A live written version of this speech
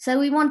So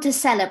we want to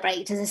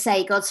celebrate, as I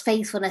say, God's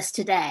faithfulness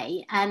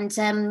today. And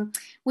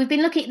we've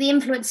been looking at the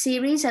Influence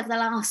series over the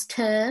last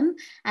term.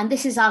 And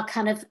this is our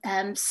kind of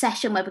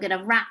session where we're going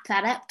to wrap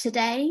that up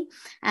today.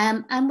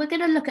 And we're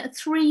going to look at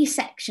three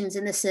sections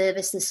in the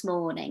service this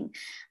morning.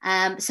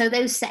 So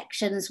those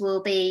sections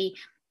will be,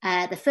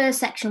 the first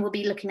section will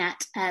be looking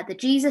at the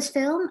Jesus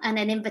film and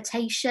an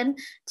invitation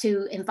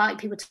to invite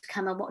people to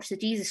come and watch the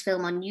Jesus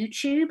film on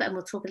YouTube. And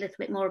we'll talk a little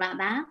bit more about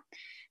that.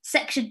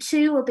 Section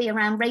 2 will be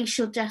around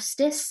racial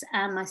justice,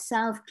 and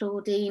myself,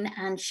 Claudine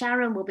and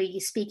Sharon will be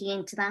speaking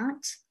into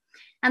that.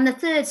 And the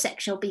third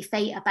section will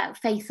be about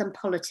faith and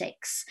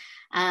politics,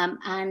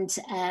 and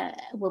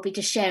we'll be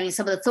just sharing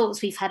some of the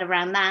thoughts we've had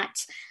around that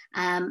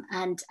and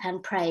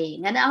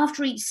praying. And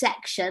after each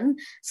section,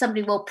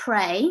 somebody will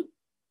pray.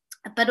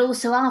 But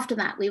also after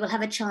that, we will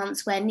have a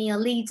chance where Neil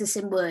leads us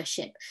in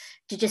worship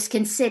to just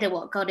consider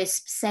what God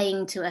is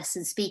saying to us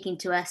and speaking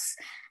to us.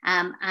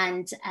 That'll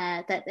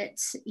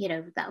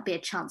be a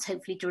chance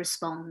hopefully to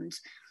respond.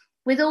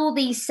 With all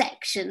these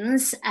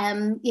sections,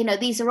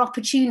 these are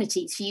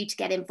opportunities for you to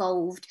get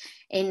involved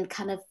in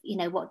kind of,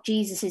 what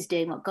Jesus is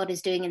doing, what God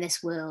is doing in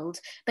this world.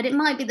 But it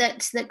might be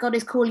that God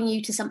is calling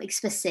you to something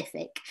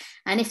specific.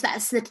 And if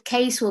that's the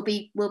case, we'll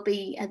be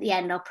at the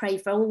end, I'll pray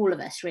for all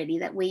of us really,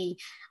 that we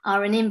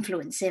are an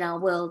influence in our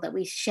world, that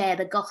we share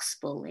the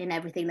gospel in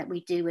everything that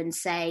we do and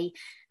say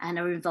and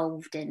are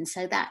involved in.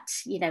 So that,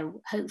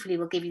 hopefully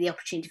will give you the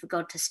opportunity for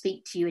God to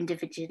speak to you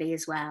individually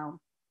as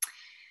well.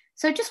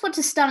 So I just want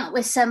to start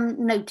with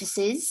some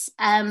notices,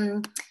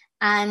 and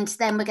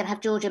then we're going to have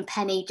George and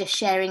Penny just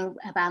sharing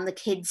about the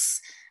kids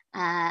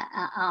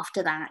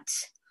after that.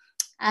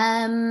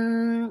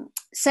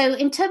 So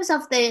in terms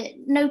of the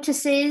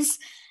notices,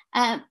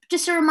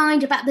 just a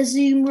reminder about the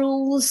Zoom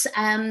rules.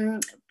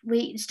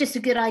 It's just a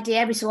good idea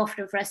every so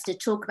often for us to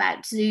talk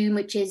about Zoom,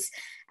 which is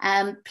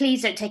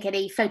please don't take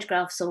any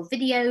photographs or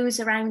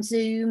videos around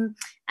Zoom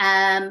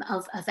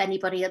of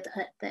anybody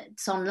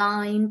that's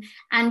online.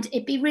 And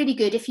it'd be really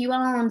good if you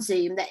are on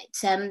Zoom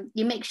that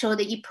you make sure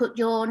that you put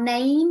your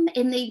name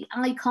in the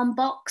icon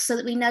box so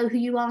that we know who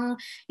you are.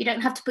 You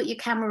don't have to put your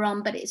camera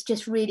on, but it's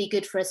just really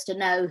good for us to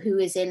know who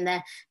is in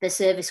the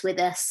service with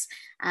us.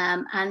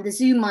 And the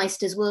Zoom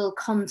Meisters will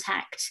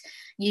contact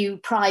you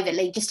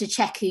privately just to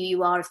check who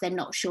you are if they're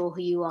not sure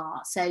who you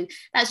are. So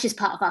that's just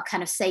part of our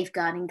kind of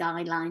safeguarding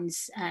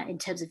guidelines in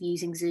terms of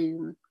using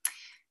Zoom.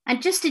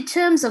 And just in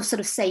terms of sort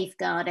of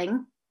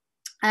safeguarding,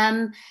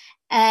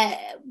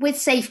 with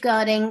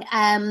safeguarding,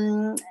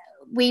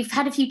 we've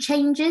had a few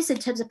changes in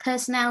terms of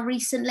personnel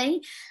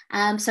recently.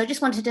 So I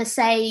just wanted to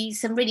say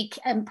some really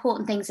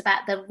important things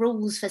about the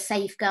rules for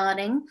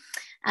safeguarding.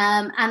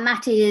 And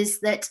that is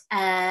that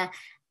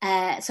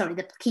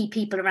the key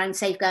people around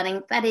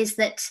safeguarding, that is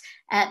that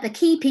the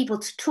key people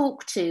to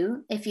talk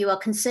to if you are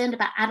concerned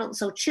about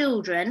adults or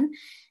children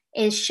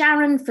is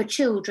Sharon for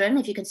children.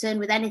 If you're concerned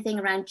with anything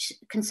around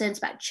concerns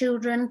about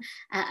children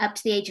up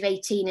to the age of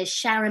 18 is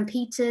Sharon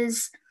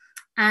Peters.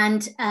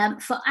 And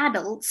for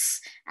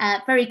adults,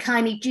 very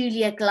kindly,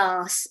 Julia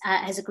Glass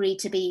has agreed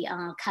to be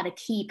our kind of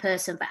key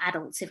person for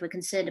adults. If we're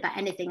concerned about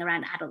anything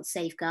around adult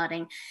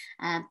safeguarding,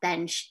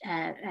 then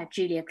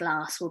Julia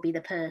Glass will be the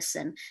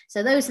person.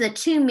 So those are the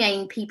two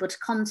main people to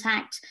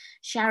contact: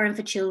 Sharon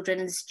for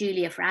children's,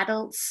 Julia for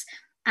adults.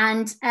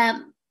 And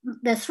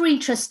the three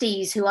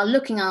trustees who are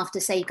looking after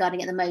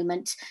safeguarding at the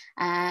moment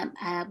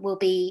will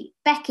be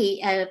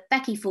Becky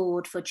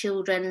Ford for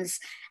children's,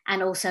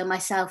 and also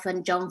myself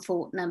and John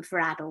Fortnum for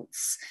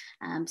adults.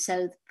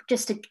 So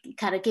just to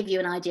kind of give you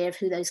an idea of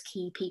who those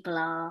key people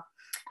are.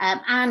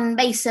 Anne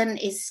Mason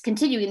is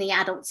continuing the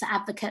adults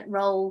advocate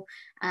role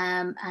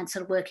and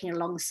sort of working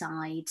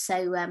alongside.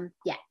 So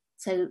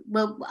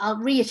I'll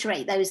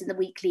reiterate those in the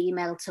weekly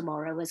email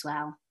tomorrow as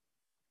well.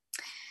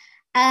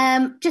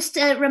 Just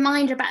a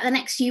reminder about the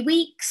next few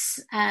weeks.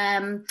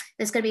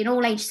 There's going to be an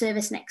all-age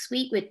service next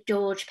week with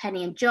George,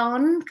 Penny and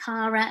John.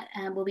 Cara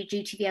will be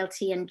duty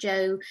VLT and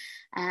Joe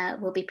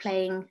will be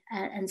playing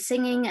and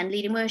singing and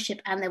leading worship,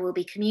 and there will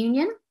be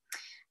communion.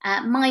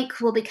 Mike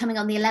will be coming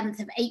on the 11th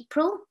of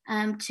April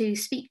to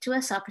speak to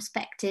us, our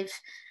prospective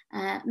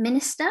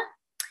minister.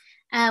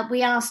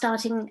 We are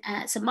starting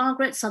St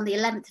Margaret's on the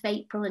 11th of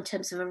April in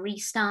terms of a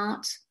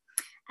restart.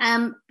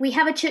 We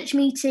have a church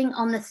meeting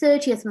on the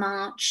 30th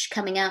March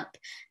coming up.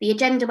 The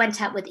agenda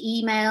went out with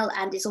email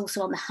and is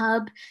also on the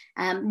hub.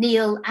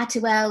 Neil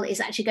Attiwell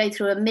is actually going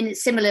through a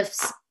similar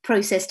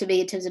process to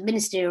me in terms of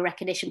ministerial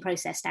recognition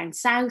process down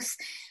south.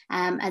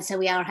 And so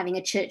we are having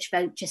a church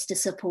vote just to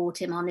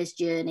support him on his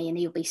journey, and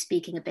he'll be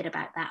speaking a bit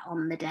about that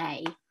on the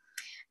day.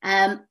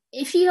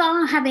 If you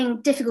are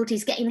having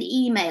difficulties getting the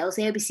emails,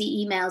 the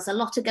OBC emails, a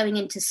lot are going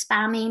into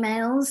spam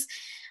emails.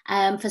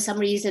 For some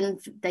reason,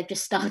 they've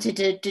just started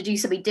to do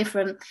something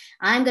different.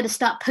 I'm going to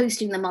start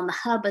posting them on the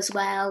hub as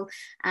well.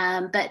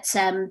 But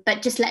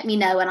just let me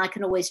know, and I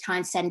can always try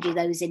and send you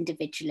those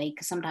individually,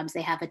 because sometimes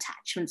they have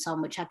attachments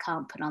on which I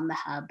can't put on the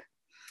hub.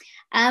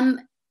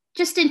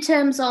 just in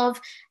terms of,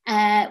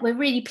 we're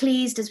really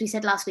pleased, as we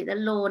said last week, that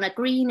Lorna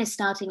Green is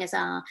starting as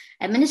our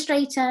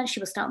administrator. She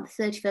will start on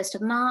the 31st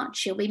of March.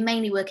 She'll be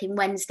mainly working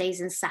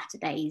Wednesdays and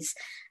Saturdays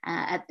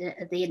at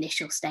the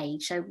initial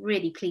stage. So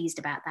really pleased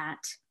about that.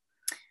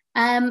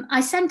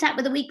 I sent out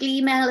with a weekly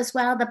email as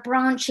well, the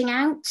branching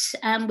out,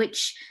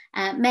 which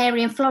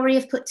Mary and Florrie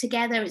have put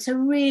together. It's a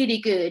really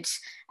good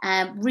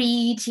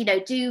read,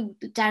 do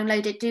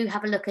download it, do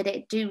have a look at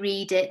it, do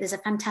read it. There's a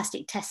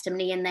fantastic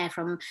testimony in there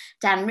from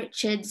Dan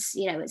Richards.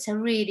 It's a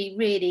really,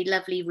 really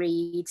lovely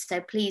read.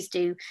 So please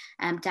do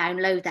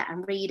download that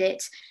and read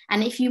it.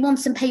 And if you want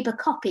some paper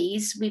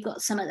copies, we've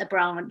got some at the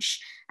branch.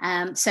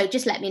 So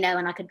just let me know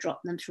and I could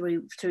drop them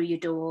through your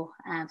door,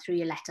 through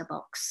your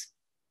letterbox.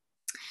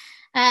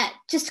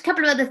 Just a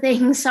couple of other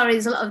things. Sorry,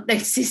 there's a lot of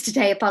notices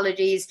today.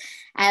 Apologies.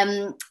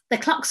 The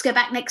clocks go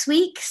back next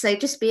week, so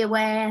just be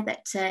aware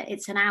that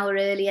it's an hour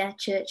earlier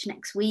church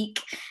next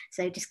week.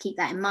 So just keep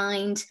that in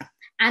mind.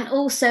 And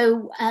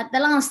also, the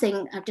last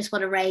thing I just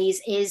want to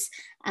raise is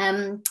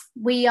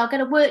we are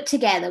going to work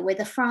together with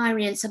the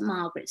Friary and St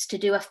Margaret's to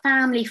do a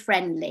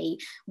family-friendly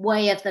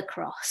Way of the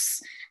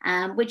Cross,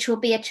 which will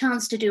be a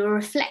chance to do a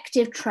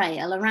reflective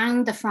trail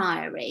around the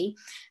Friary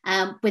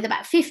with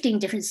about 15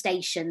 different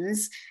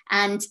stations,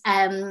 and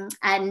you'll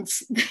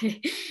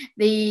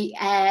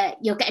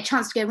get a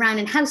chance to go around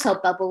in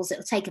household bubbles. It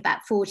will take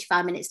about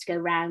 45 minutes to go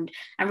round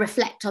and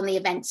reflect on the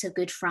events of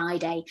Good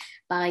Friday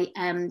by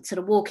sort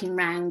of walking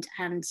round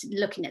and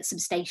looking at some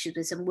stations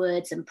with some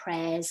words and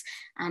prayers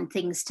and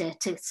things to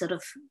sort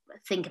of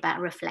think about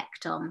and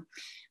reflect on.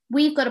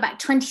 We've got about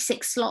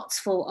 26 slots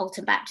for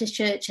Alton Baptist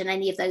Church and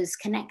any of those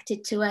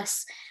connected to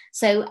us.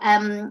 So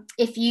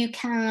if you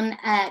can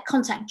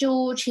contact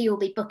George, he will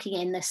be booking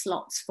in the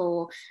slots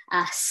for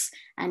us,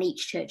 and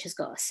each church has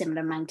got a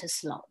similar amount of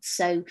slots.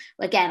 So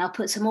again, I'll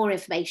put some more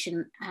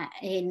information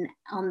in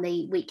on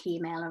the weekly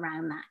email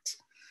around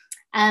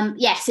that.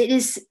 Yes, it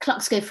is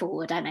clocks go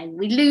forward. I know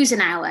we lose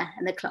an hour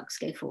and the clocks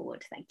go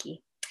forward. Thank you.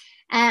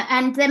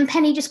 And then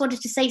Penny just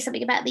wanted to say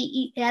something about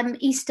the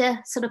Easter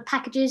sort of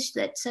packages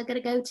that are going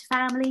to go to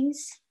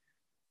families.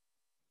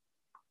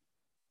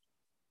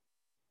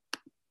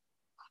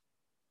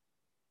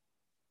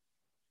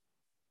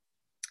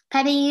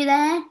 Penny, you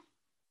there?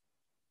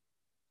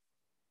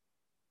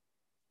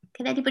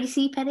 Can anybody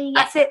see Penny?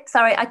 That's it.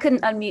 Sorry, I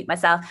couldn't unmute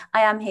myself.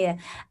 I am here.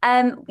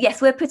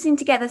 Yes, we're putting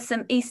together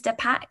some Easter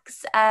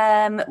packs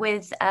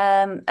with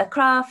a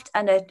craft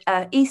and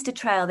a Easter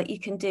trail that you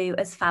can do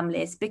as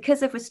families.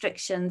 Because of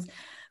restrictions,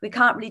 we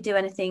can't really do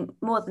anything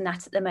more than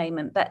that at the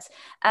moment. But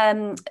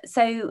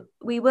so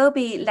we will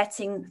be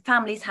letting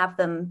families have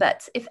them.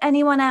 But if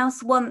anyone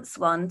else wants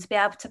one to be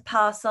able to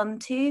pass on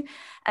to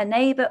a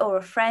neighbour or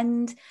a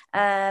friend,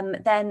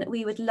 then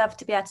we would love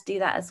to be able to do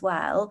that as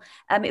well.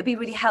 It would be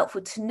really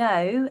helpful to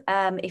know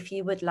if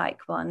you would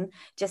like one,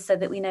 just so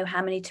that we know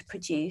how many to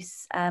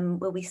produce.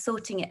 We'll be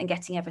sorting it and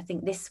getting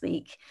everything this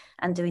week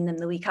and doing them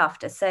the week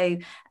after. So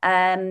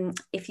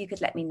if you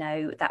could let me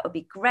know, that would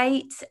be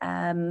great.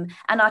 And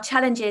our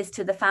challenges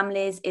to the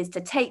families is to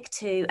take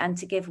two and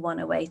to give one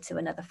away to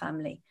another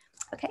family.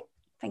 Okay,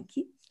 thank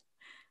you.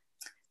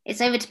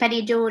 It's over to Penny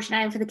and George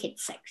now for the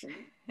kids section.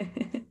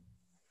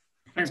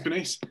 Thanks,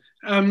 Bernice.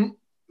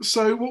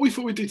 So what we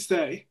thought we'd do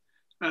today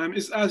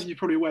is, as you're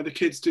probably aware, the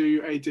kids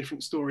do a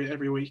different story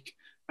every week.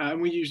 And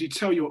we usually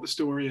tell you what the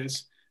story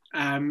is,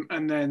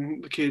 and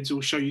then the kids will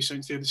show you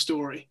something to the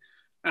story.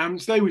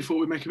 Today we thought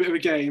we'd make a bit of a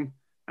game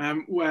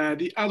where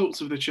the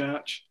adults of the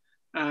church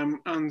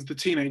and the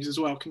teenagers as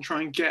well can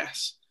try and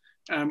guess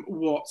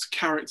what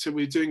character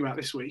we're doing about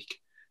this week.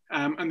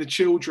 And the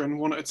children,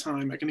 one at a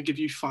time, are going to give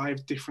you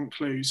 5 different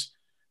clues.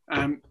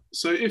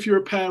 So if you're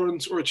a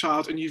parent or a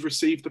child and you've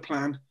received the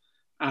plan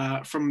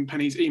from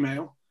Penny's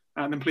email,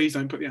 then please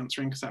don't put the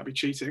answer in because that would be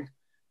cheating.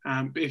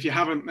 But if you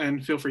haven't,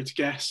 then feel free to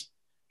guess.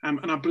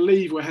 And I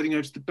believe we're heading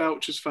over to the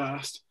Belchers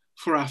first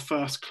for our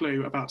first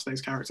clue about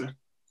today's character.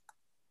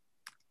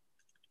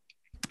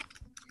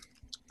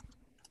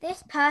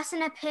 This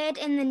person appeared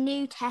in the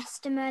New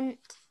Testament.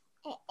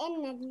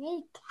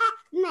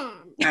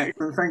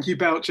 Excellent, thank you,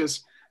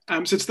 Belchers.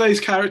 So today's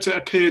character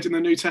appeared in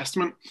the New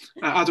Testament.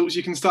 Adults,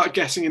 you can start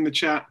guessing in the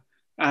chat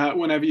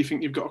whenever you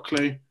think you've got a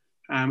clue,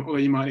 or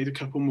you might need a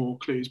couple more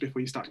clues before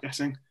you start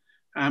guessing.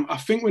 I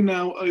think we're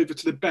now over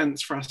to the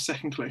Bents for our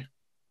second clue.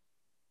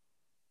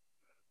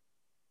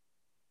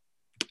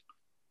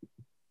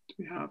 Do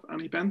we have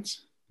Annie Bent?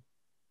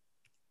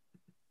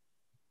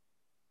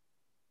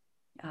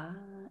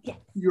 Yeah.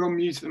 You're on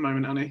mute at the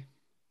moment, Annie.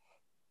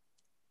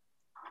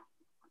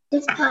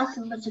 This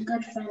person was a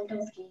good friend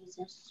of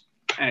Jesus.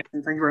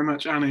 Excellent. Thank you very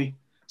much, Annie.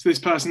 So this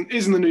person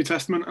is in the New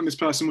Testament, and this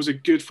person was a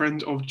good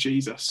friend of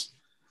Jesus.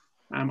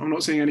 I'm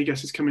not seeing any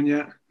guesses coming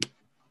yet.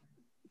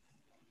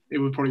 It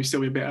would probably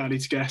still be a bit early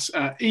to guess.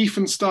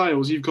 Ethan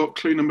Stiles, you've got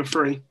clue number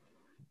 3.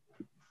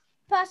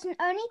 Person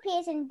only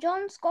appears in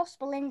John's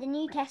Gospel in the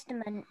New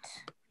Testament.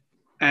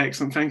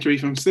 Excellent, thank you,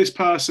 Ethan. So this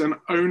person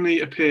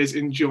only appears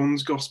in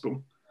John's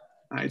Gospel.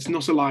 It's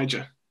not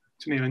Elijah,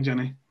 to Neil and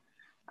Jenny.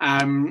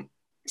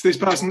 So this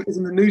person is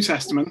in the New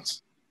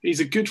Testament, He's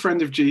a good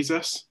friend of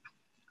Jesus,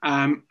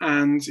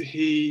 and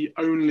he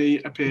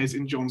only appears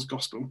in John's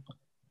Gospel.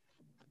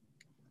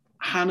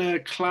 Hannah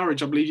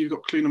Claridge, I believe you've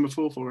got clue number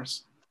 4 for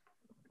us.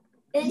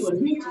 This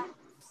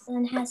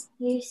person has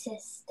 2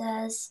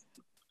 sisters.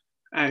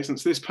 Excellent.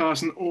 So this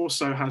person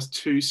also has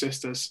 2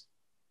 sisters.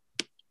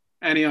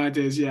 Any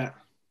ideas yet?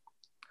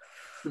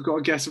 We've got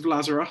a guess of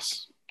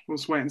Lazarus. We'll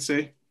just wait and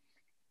see.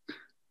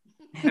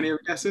 Any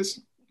other guesses?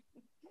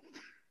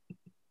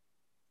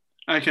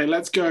 Okay,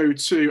 let's go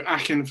to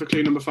Akin for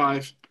clue number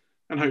 5.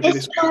 And hopefully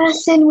This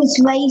person was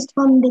raised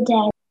from the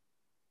dead.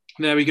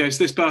 There we go.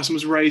 So this person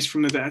was raised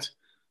from the dead.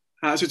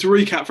 So to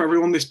recap for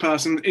everyone, this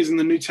person is in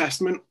the New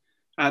Testament.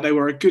 They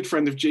were a good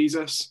friend of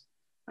Jesus.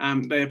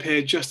 They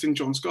appear just in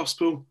John's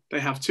Gospel. They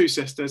have 2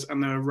 sisters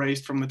and they were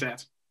raised from the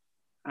dead.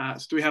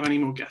 So do we have any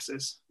more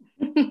guesses?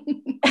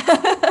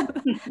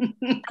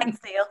 Thanks,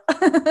 Neil.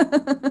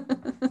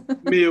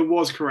 Mia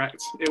was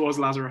correct. It was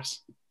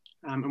Lazarus.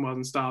 And well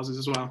done, Stars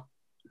as well.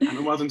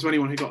 And well done to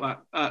anyone who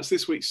got that. So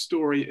this week's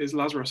story is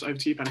Lazarus. Over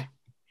to you, Penny.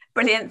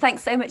 Brilliant.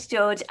 Thanks so much,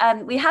 George.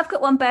 We have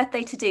got one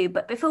birthday to do,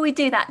 but before we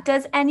do that,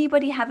 does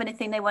anybody have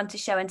anything they want to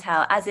show and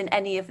tell, as in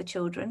any of the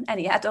children,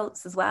 any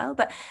adults as well,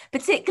 but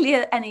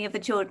particularly any of the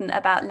children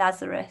about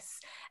Lazarus?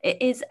 It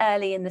is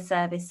early in the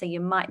service, so you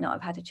might not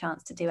have had a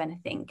chance to do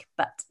anything,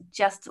 but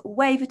just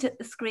wave it at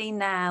the screen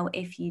now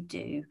if you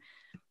do.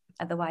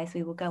 Otherwise,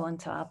 we will go on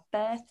to our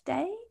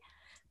birthday.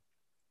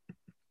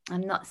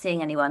 I'm not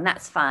seeing anyone,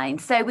 that's fine.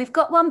 So we've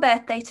got one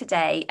birthday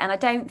today, and I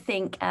don't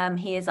think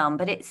he is on,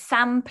 but it's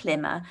Sam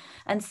Plimmer.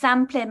 And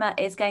Sam Plimmer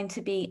is going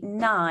to be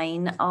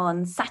 9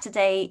 on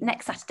Saturday,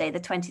 next Saturday,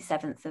 the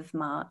 27th of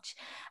March.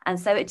 And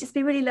so it'd just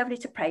be really lovely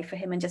to pray for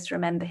him and just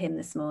remember him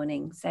this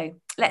morning. So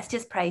let's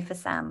just pray for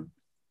Sam.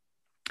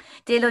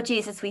 Dear Lord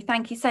Jesus, we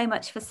thank you so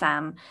much for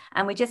Sam,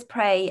 and we just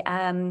pray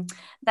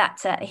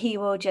that he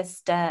will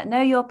just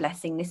know your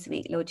blessing this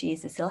week, Lord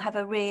Jesus. He'll have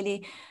a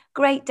really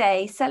great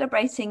day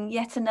celebrating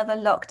yet another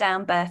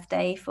lockdown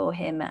birthday for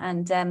him.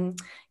 And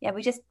yeah,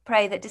 we just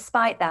pray that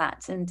despite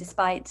that, and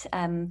despite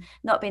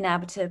not being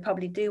able to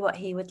probably do what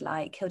he would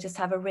like, he'll just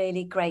have a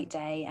really great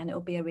day, and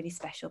it'll be a really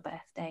special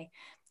birthday.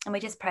 And we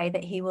just pray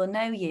that he will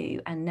know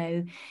you and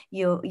know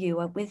you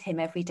are with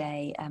him every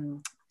day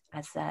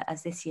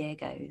as this year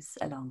goes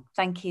along.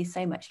 Thank you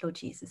so much, Lord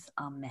Jesus.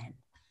 Amen.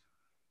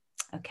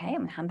 Okay, I'm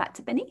going to hand back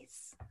to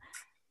Bernice.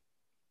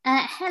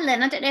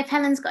 Helen, I don't know if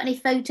Helen's got any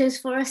photos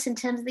for us in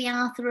terms of the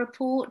Arthur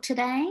report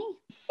today.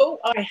 Oh,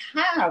 I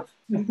have.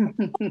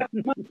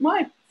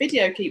 my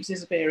video keeps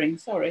disappearing,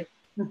 sorry.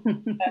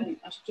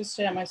 I should just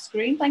share my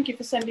screen. Thank you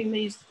for sending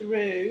these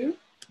through.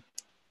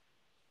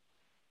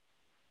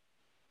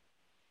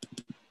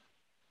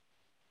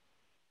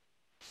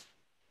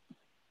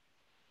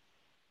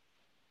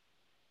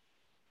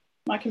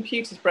 My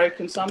computer's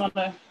broken, so I'm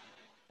on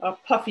a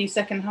puffy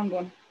second-hand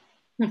one.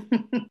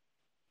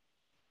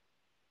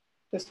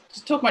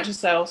 Just talk about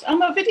yourselves. Oh,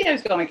 my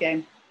video's gone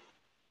again.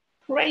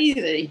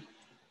 Crazy.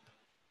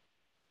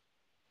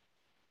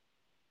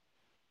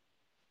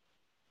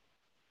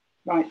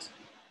 Right.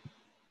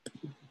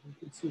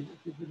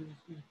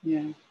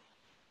 Yeah.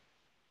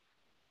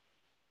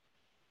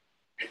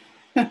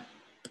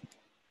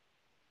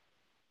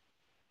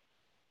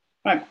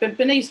 Right, but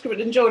Bernice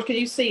and George, can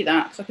you see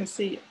that? So I can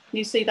see, can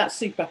you see that?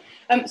 Super.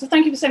 So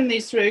thank you for sending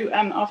these through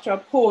after our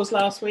pause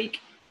last week.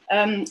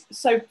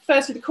 So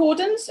firstly, the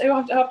Cordons, who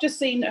I've just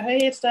seen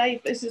here today.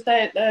 This is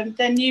their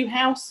new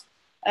house.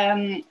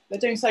 They're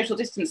doing social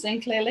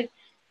distancing, clearly.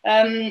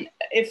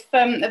 If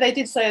they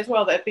did say as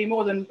well that they'd be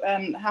more than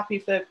happy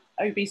for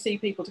OBC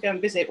people to go and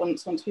visit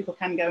once people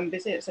can go and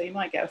visit. So you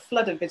might get a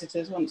flood of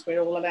visitors once we're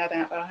all allowed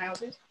out of our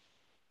houses.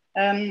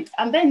 And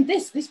then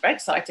this very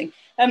exciting.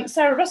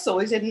 Sarah Russell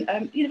is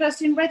in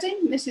University in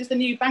Reading. This is the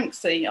new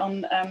Banksy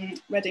on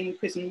Reading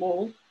prison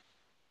wall,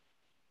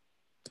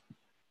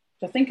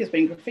 which I think has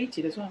been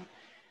graffitied as well.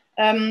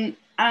 And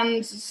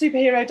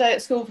superhero day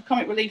at school for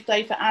Comic Relief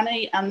Day for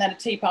Annie, and then a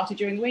tea party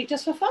during the week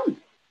just for fun.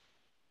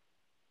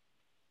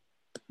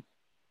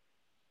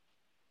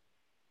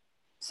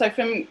 So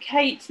from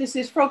Kate, this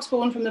is frogs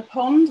born from the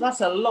pond.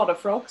 That's a lot of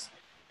frogs.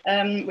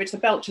 Which the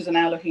Belchers are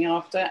now looking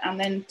after, and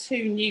then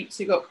 2 newts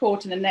who got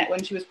caught in a net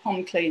when she was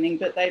pond cleaning,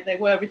 but they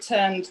were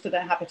returned to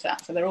their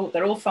habitat, so they're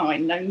all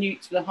fine. No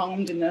newts were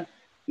harmed in the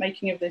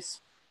making of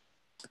this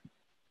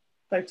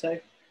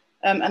photo.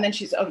 And then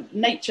she's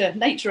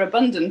nature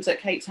abundant at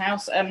Kate's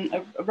house.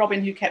 A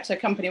robin who kept her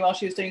company while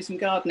she was doing some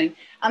gardening.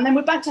 And then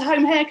we're back to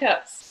home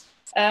haircuts.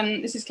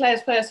 This is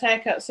Claire's first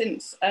haircut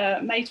since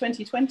May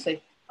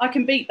 2020. I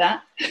can beat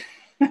that.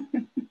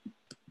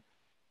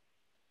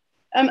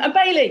 A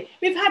Bailey,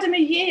 we've had him a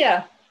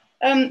year.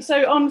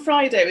 So on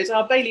Friday is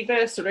our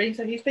Bailey-versary,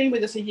 so he's been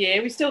with us a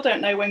year. We still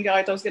don't know when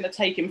Guide Dog's going to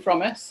take him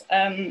from us,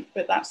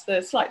 but that's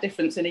the slight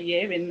difference in a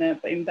year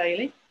in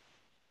Bailey.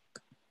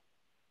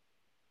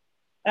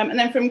 And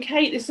then from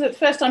Kate, this is the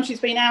first time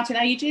she's been out in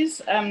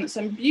ages.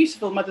 Some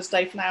beautiful Mother's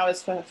Day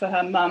flowers for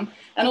her mum.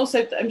 And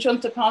also she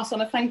wanted to pass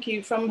on a thank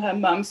you from her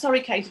mum.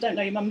 Sorry, Kate, I don't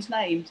know your mum's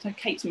name. So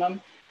Kate's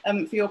mum.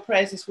 for your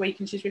prayers this week,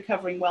 and she's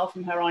recovering well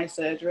from her eye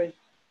surgery.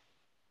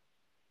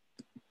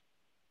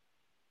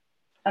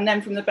 And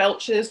then from the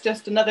Belchers,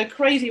 just another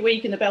crazy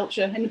week in the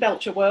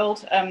Belcher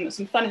world.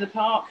 Some fun in the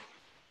park,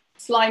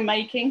 slime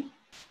making,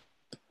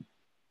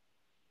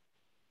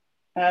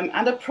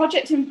 and a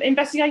project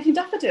investigating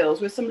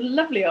daffodils with some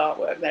lovely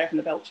artwork there from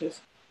the Belchers.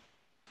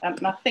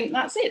 And I think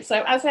that's it.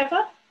 So as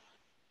ever,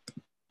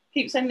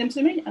 keep sending them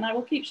to me and I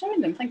will keep showing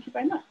them. Thank you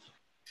very much.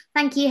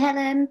 Thank you,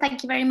 Helen.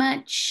 Thank you very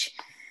much.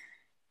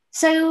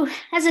 So,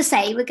 as I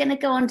say, we're going to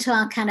go on to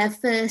our kind of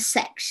first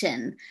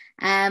section.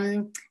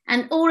 And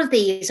all of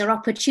these are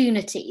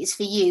opportunities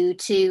for you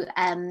to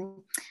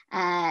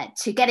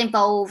get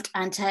involved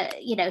and to,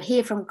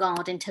 hear from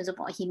God in terms of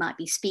what he might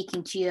be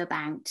speaking to you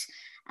about.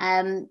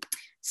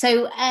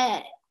 So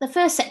the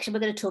first section we're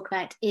going to talk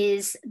about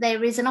is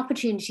there is an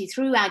opportunity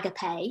through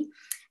Agape.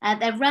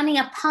 They're running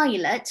a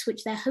pilot,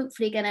 which they're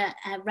hopefully going to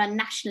run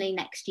nationally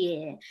next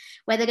year,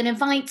 where they're going to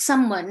invite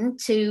someone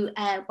to,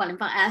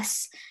 invite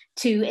us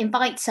to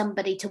invite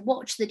somebody to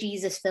watch the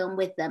Jesus film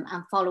with them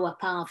and follow up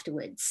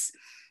afterwards.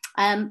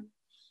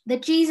 The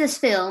Jesus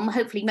film,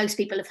 hopefully most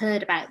people have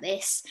heard about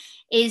this,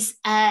 has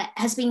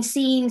been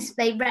seen,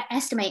 they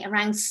estimate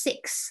around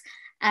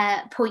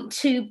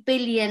 6.2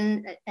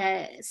 billion,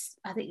 I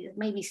think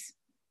maybe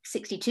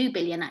 62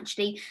 billion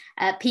actually,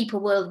 people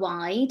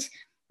worldwide.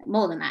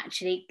 More than that,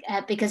 actually,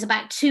 because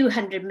about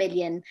 200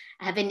 million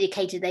have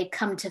indicated they've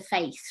come to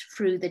faith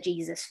through the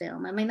Jesus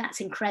film. I mean,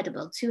 that's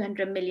incredible.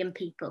 200 million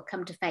people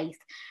come to faith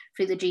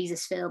through the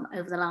Jesus film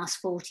over the last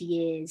 40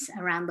 years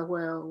around the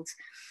world.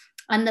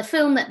 And the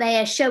film that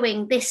they are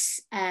showing this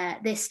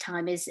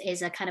time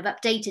is a kind of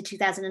updated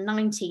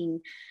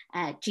 2019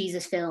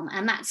 Jesus film.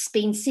 And that's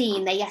been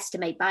seen, they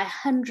estimate, by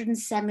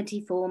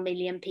 174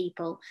 million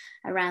people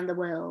around the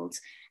world.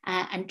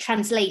 And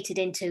translated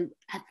into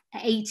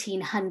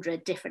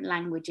 1,800 different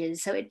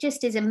languages. So it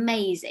just is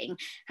amazing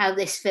how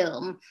this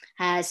film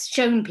has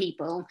shown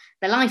people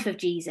the life of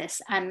Jesus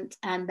and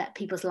that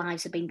people's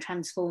lives have been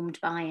transformed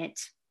by it.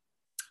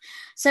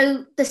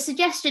 So the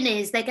suggestion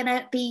is they're going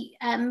to be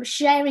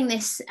sharing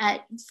this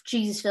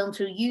Jesus film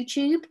through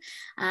YouTube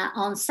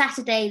on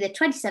Saturday, the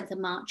 27th of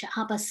March at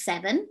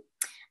 7:30.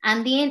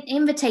 And the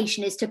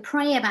invitation is to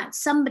pray about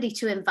somebody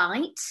to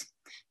invite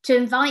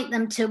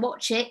them to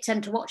watch it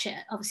and to watch it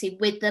obviously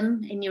with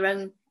them in your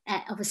own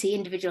obviously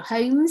individual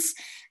homes.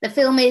 The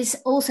film is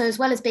also, as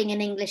well as being in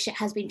English, it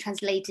has been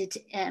translated,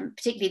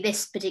 particularly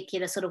this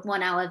particular sort of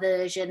 1 hour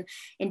version,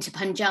 into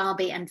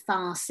Punjabi and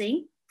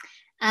Farsi.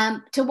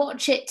 To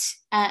watch it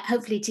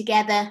hopefully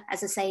together,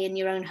 as I say, in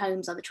your own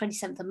homes on the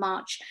 27th of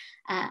March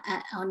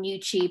on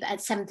YouTube at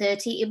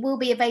 7:30. It will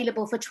be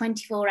available for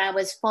 24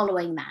 hours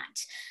following that.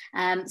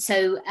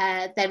 So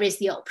there is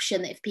the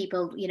option that if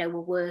people,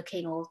 were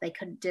working or they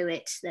couldn't do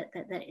it, that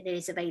it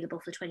is available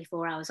for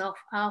 24 hours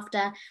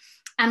after.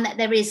 And that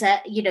there is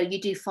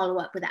you do follow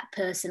up with that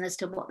person as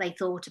to what they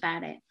thought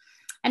about it.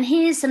 And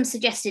here's some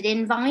suggested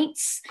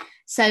invites.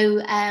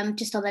 So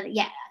just on that,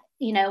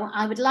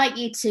 I would like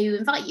to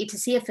invite you to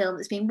see a film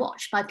that's been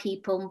watched by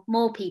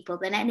more people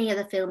than any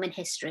other film in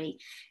history.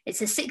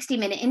 It's a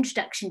 60-minute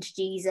introduction to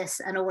Jesus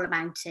and all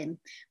about him.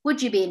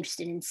 Would you be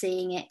interested in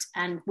seeing it?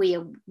 And we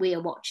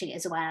are watching it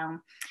as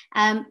well.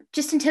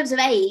 Just in terms of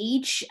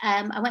age,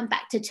 I went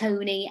back to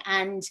Tony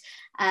and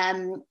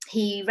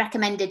he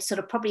recommended sort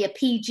of probably a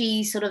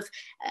PG sort of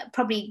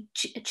probably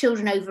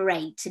children over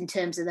 8 in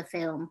terms of the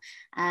film.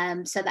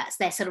 So that's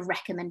their sort of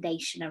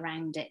recommendation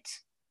around it.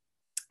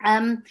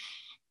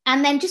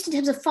 And then just in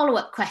terms of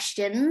follow-up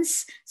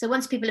questions, so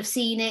once people have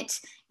seen it,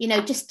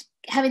 just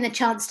having the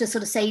chance to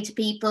sort of say to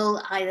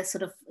people, either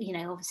sort of,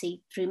 obviously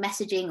through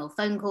messaging or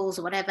phone calls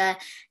or whatever,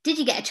 did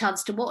you get a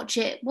chance to watch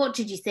it? What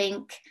did you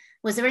think?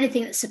 Was there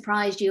anything that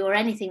surprised you or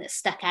anything that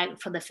stuck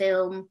out from the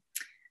film?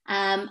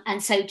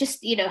 And so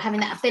just,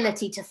 having that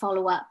ability to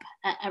follow up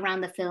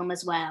around the film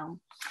as well.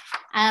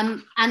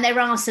 And there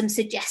are some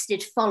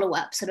suggested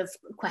follow-up sort of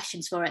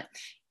questions for it.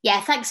 Yeah,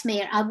 thanks,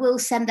 Mia. I will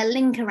send the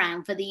link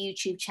around for the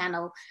YouTube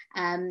channel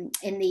in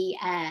the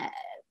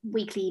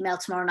weekly email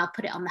tomorrow, and I'll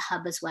put it on the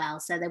hub as well.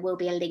 So there will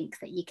be a link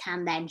that you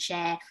can then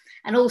share.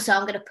 And also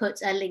I'm going to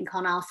put a link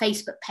on our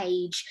Facebook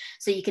page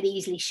so you can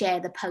easily share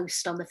the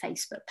post on the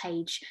Facebook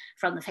page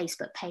from the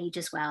Facebook page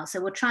as well. So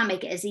we'll try and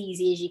make it as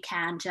easy as you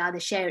can to either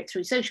share it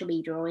through social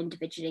media or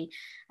individually,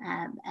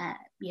 in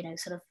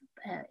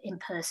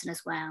person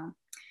as well.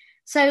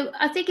 So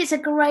I think it's a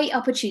great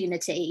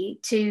opportunity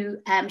to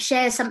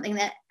share something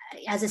that,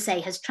 as I say,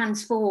 has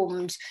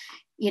transformed,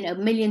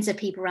 millions of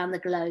people around the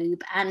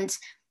globe. And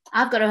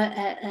I've got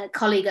a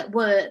colleague at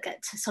work,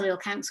 at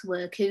Solihull Council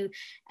work, who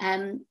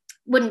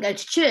wouldn't go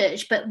to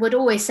church, but would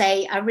always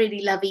say, I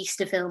really love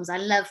Easter films. I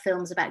love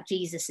films about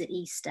Jesus at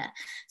Easter.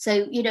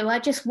 So, I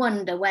just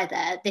wonder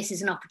whether this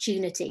is an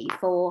opportunity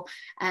for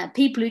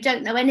people who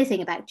don't know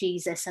anything about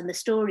Jesus and the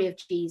story of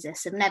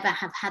Jesus and never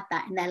have had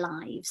that in their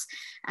lives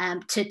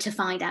to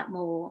find out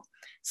more.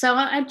 So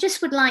I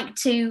just would like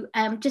to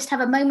just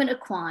have a moment of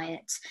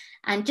quiet,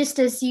 and just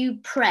as you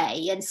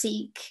pray and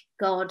seek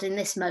God in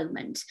this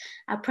moment,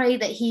 I pray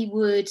that he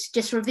would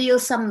just reveal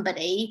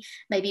somebody,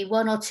 maybe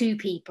one or two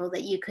people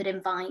that you could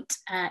invite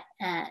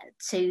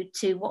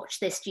to watch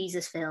this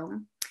Jesus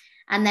film.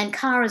 And then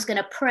Cara's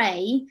going to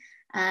pray,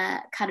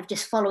 kind of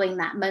just following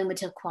that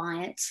moment of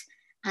quiet.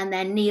 And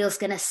then Neil's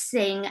going to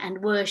sing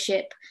and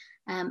worship,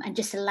 and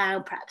just allow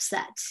perhaps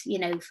that,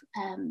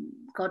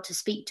 God to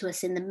speak to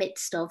us in the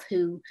midst of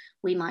who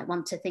we might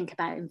want to think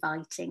about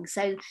inviting.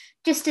 So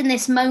just in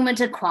this moment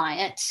of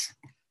quiet,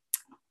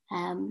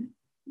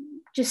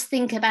 just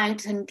think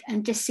about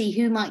and just see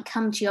who might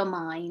come to your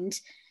mind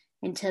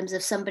in terms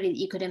of somebody that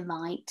you could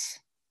invite.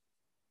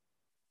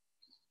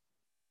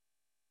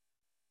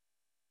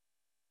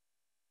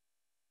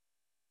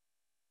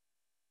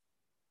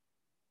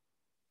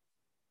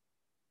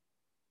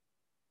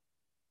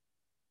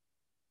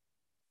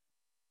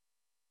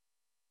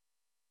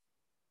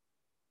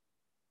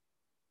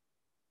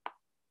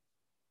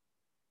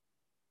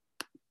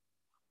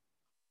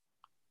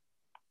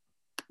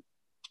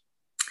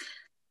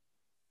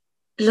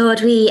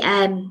 Lord, we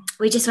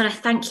just want to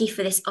thank you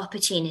for this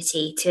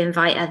opportunity to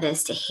invite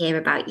others to hear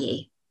about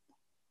you.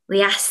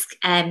 We ask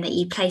that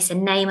you place a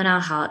name on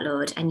our heart,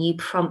 Lord, and you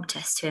prompt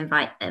us to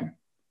invite them.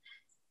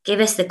 Give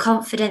us the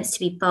confidence to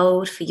be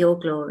bold for your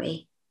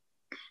glory.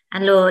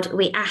 And Lord,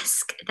 we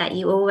ask that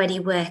you already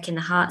work in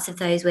the hearts of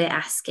those we're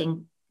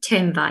asking to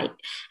invite,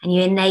 and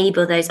you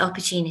enable those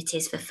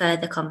opportunities for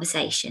further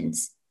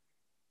conversations.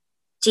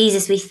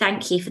 Jesus, we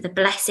thank you for the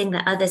blessing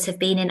that others have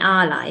been in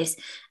our lives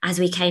as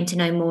we came to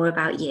know more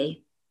about you.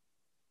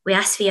 We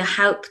ask for your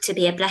help to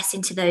be a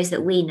blessing to those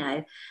that we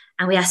know,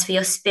 and we ask for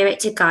your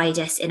Spirit to guide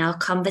us in our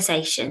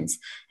conversations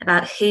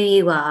about who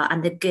you are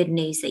and the good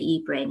news that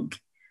you bring.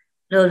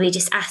 Lord, we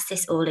just ask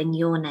this all in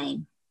your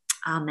name.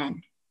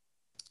 Amen.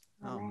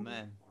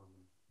 Amen.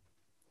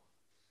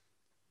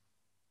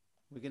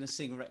 We're going to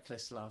sing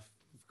Reckless Love.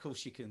 Of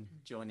course you can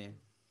join in.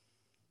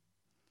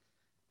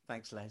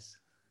 Thanks, Les.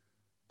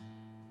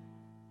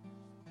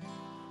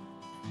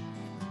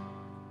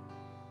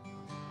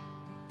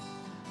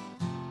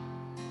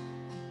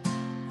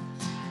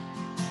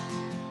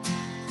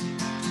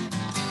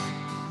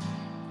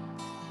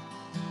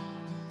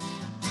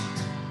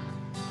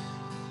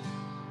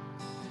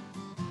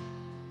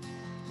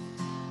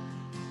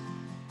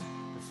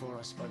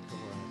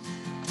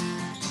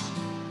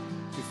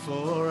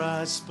 Before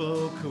I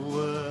spoke a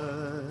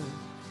word,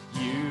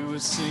 you were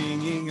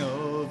singing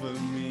over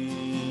me.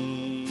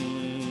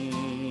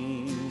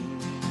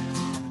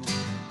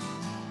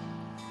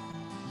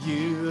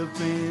 You have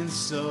been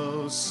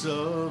so,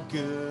 so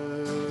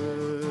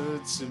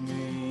good to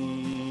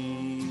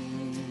me.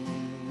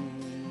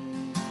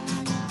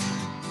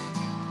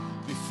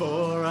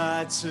 Before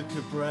I took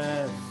a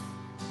breath,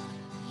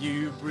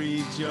 you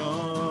breathed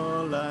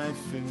your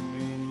life in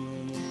me.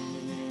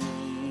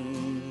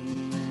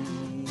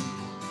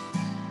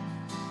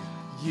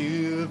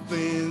 You have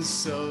been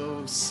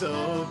so,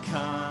 so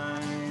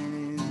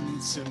kind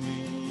to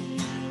me.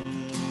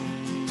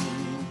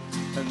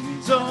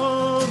 And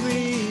all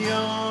the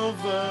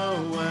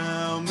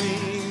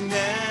overwhelming,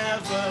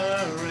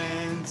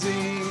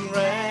 never-ending,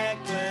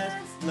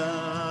 reckless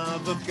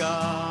love of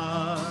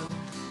God,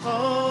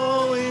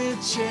 oh,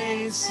 it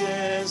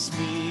chases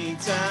me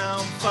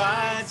down,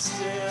 fights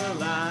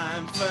till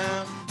I'm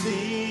found,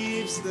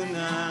 leaves the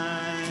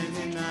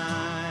 99.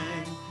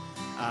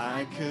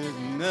 I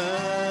couldn't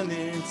earn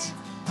it,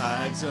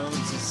 I don't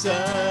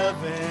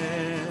deserve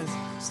it,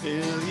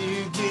 still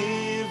you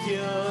give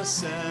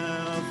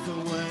yourself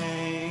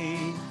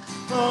away.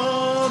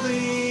 Oh,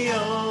 the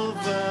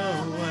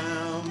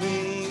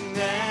overwhelming,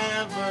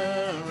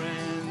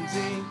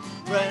 never-ending,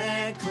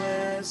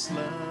 reckless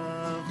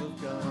love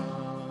of God.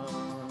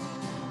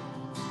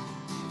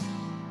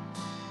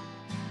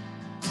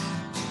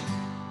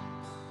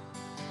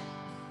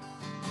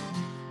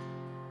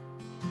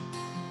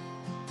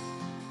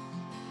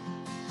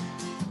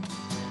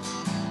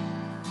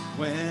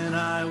 When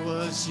I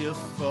was your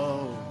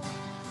foe,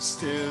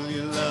 still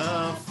your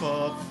love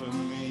fought for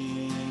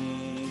me.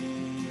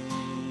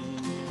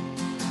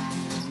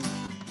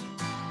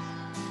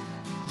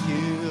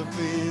 You have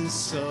been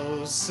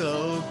so,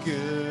 so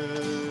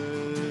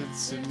good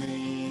to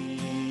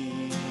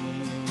me.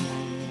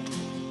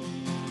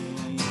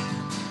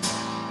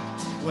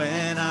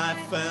 When I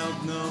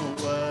felt no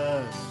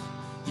worth,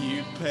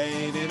 you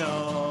paid it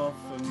all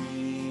for me.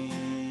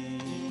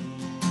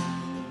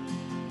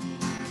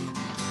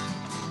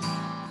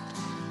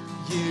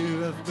 You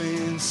have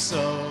been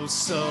so,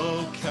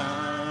 so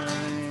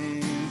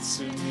kind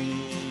to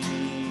me.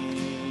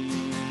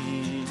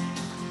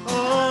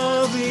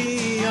 Oh,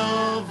 the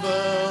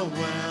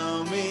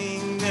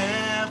overwhelming,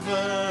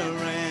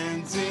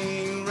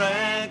 never-ending,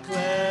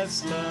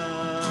 reckless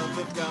love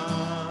of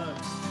God.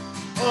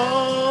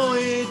 Oh,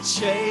 it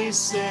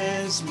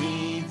chases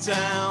me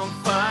down,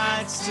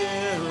 fights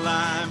till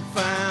I'm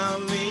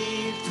found,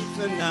 leave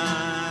the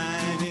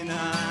 99.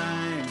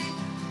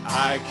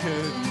 I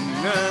couldn't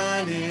couldn't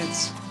earn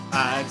it,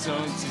 I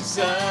don't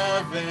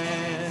deserve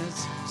it.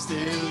 Still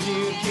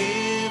you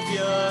give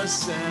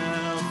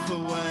yourself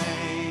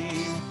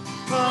away.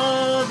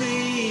 Oh,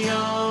 the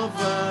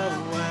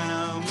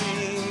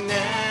overwhelming,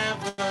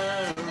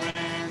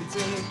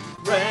 never-ending,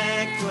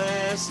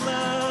 reckless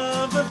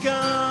love of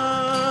God.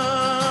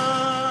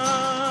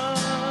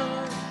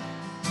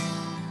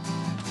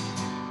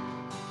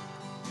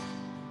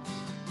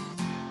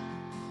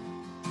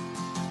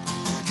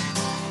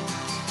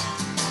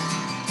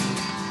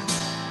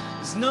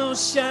 There's no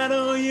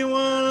shadow you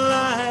won't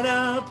light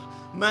up,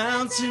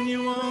 mountain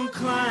you won't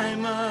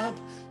climb up,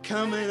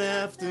 coming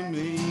after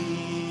me.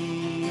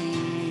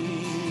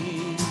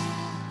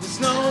 There's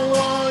no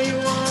wall you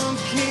won't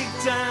kick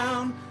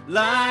down,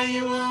 lie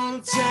you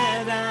won't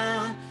tear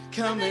down,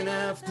 coming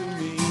after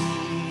me.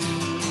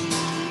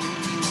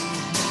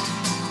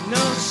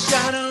 No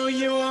shadow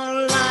you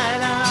won't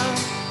light up,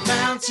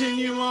 mountain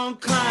you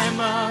won't climb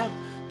up,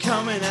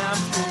 coming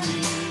after me.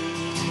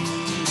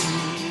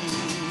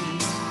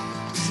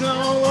 There's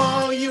no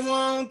wall you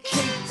won't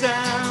kick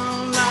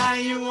down, lie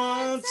you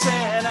won't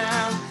tear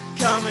down,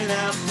 coming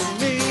after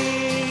me.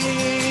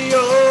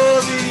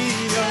 Oh,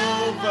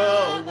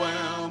 the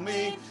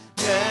overwhelming,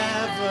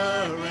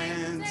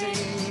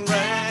 never-ending,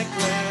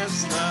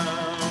 reckless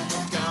love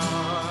of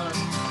God.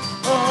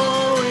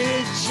 Oh,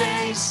 it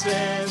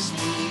chases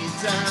me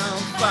down,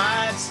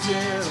 fights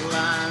till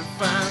I'm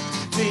found,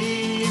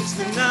 leaves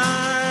the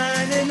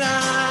 99.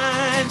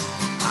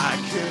 I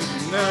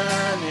couldn't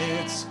earn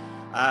it,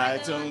 I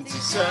don't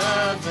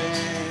deserve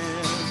it,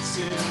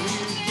 till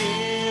you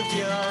give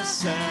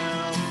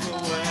yourself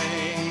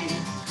away.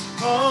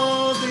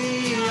 Oh,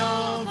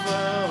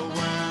 the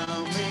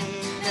overwhelming,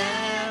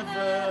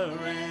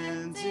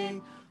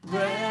 never-ending,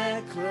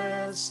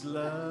 reckless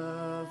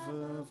love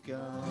of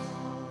God.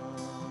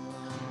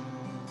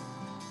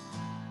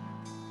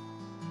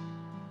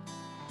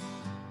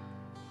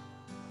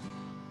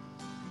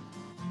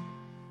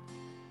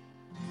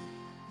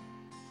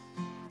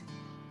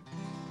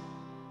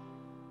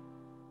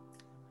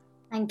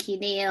 Thank you,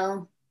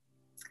 Neil.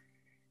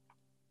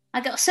 I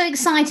got so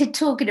excited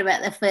talking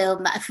about the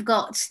film that I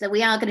forgot that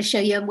we are going to show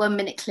you a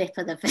 1-minute clip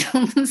of the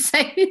film. So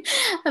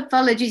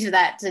apologies for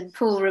that. And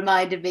Paul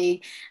reminded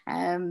me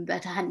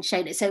that I hadn't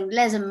shown it. So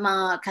Les and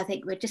Mark, I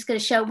think we're just going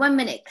to show a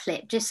 1-minute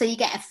clip just so you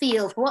get a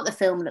feel for what the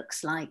film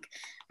looks like.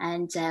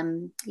 And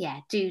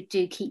yeah, do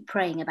keep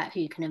praying about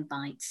who you can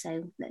invite.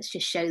 So let's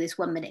just show this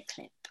 1-minute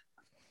clip.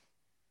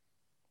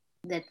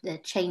 The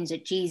change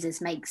that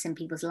Jesus makes in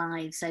people's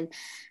lives. So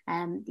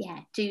yeah,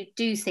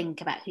 do think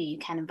about who you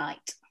can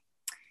invite.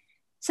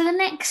 So the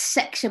next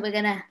section we're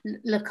going to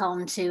look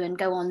on to and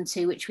go on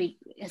to, which we,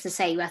 as I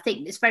say, I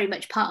think it's very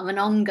much part of an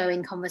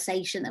ongoing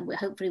conversation that we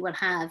hopefully will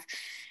have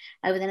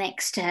over the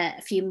next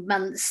few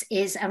months,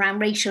 is around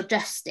racial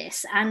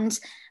justice. And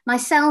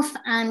myself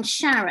and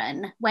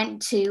Sharon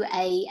went to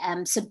a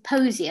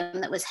symposium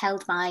that was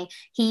held by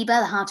HEBA,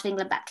 the Heart of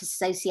England Baptist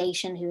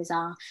Association, who is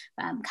our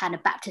kind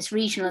of Baptist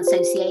regional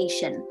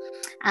association.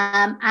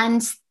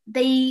 And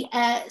the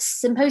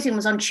symposium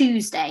was on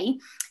Tuesday.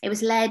 It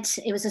was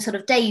a sort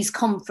of day's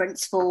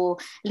conference for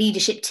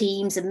leadership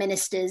teams and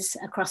ministers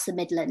across the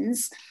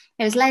Midlands.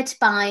 It was led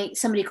by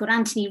somebody called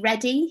Anthony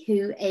Reddy,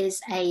 who is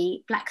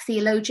a Black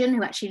theologian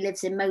who actually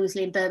lives in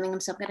Moseley in Birmingham.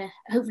 So I'm going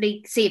to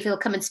hopefully see if he'll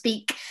come and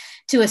speak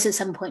to us at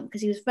some point,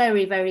 because he was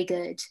very, very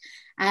good.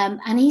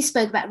 And he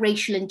spoke about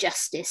racial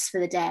injustice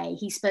for the day.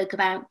 He spoke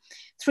about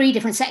 3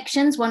 different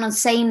sections, one on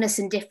sameness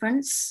and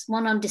difference,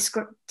 one on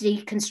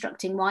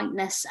deconstructing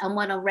whiteness, and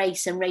one on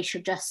race and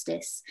racial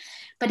justice.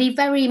 But he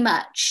very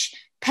much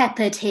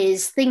peppered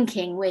his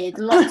thinking with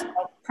lots of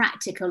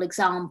practical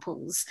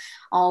examples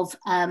of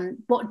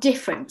what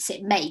difference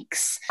it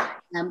makes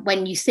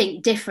when you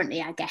think differently,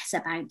 I guess,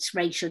 about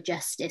racial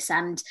justice.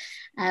 And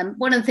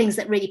one of the things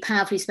that really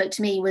powerfully spoke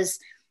to me was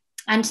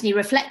Anthony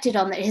reflected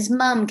on that his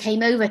mum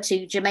came over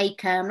to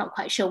Jamaica, I'm not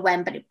quite sure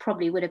when, but it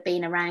probably would have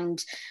been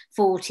around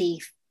 40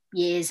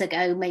 years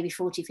ago, maybe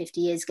 40, 50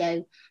 years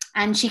ago.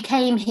 And she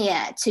came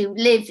here to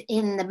live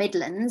in the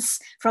Midlands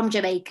from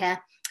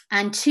Jamaica,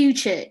 and 2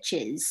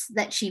 churches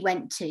that she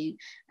went to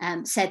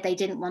said they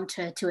didn't want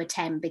her to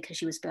attend because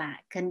she was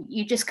Black. And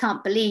you just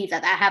can't believe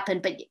that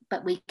happened,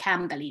 but we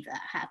can believe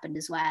that happened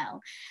as well.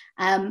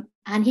 And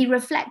he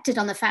reflected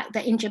on the fact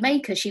that in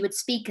Jamaica, she would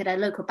speak at a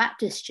local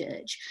Baptist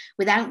church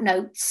without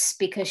notes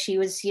because she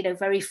was,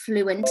 very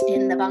fluent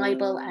in the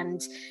Bible.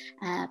 And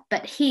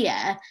but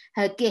here,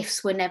 her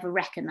gifts were never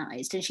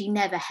recognised, and she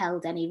never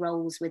held any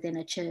roles within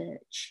a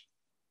church.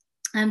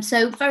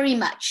 So very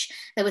much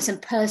there were some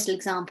personal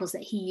examples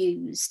that he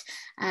used,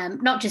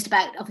 not just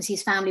about obviously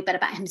his family, but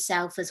about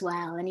himself as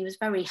well. And he was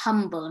very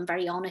humble and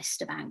very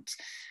honest about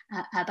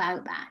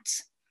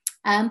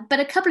that.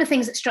 But a couple of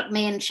things that struck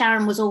me, and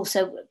Sharon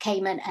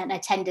came and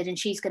attended, and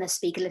she's going to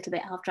speak a little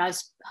bit after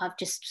I've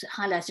just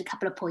highlighted a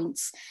couple of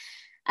points.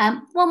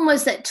 One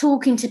was that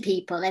talking to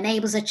people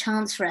enables a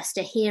chance for us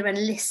to hear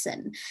and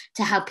listen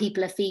to how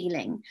people are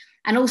feeling,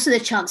 and also the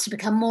chance to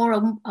become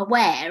more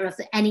aware of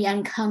any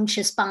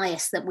unconscious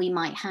bias that we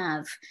might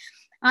have.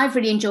 I've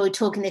really enjoyed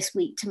talking this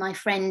week to my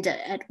friend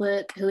at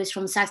work who is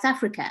from South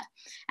Africa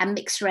and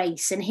mixed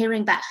race, and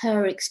hearing about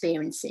her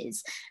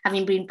experiences,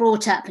 having been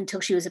brought up until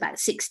she was about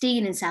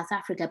 16 in South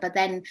Africa, but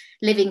then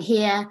living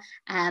here,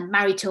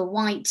 married to a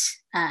white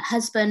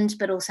husband,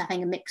 but also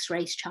having a mixed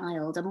race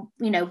child, and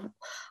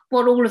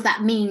what all of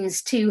that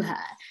means to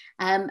her.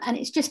 And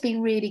it's just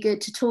been really good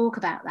to talk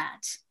about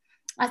that.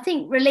 I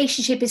think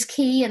relationship is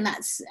key, and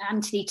that's,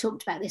 Anthony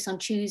talked about this on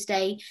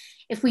Tuesday.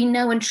 If we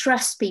know and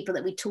trust people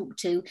that we talk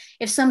to,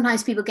 if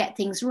sometimes people get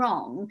things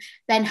wrong,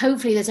 then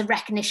hopefully there's a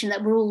recognition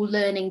that we're all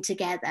learning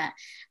together,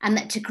 and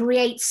that to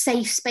create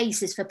safe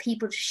spaces for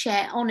people to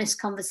share honest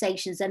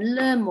conversations and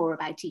learn more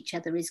about each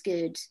other is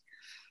good.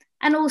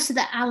 And also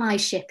that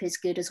allyship is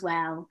good as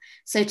well.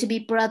 So to be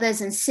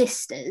brothers and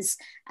sisters,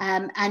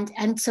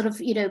 and sort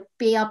of,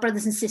 be our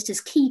brothers and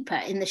sisters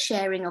keeper in the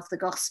sharing of the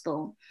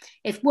gospel.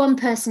 If one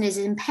person is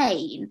in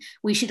pain,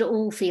 we should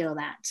all feel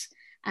that.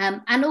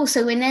 And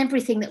also in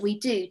everything that we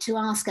do, to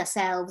ask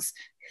ourselves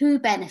who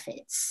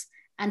benefits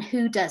and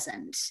who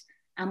doesn't,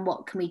 and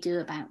what can we do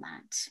about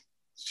that?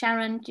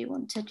 Sharon, do you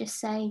want to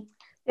just say?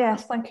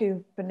 Yes, thank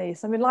you,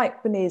 Bernice. I mean,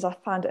 like Bernice, I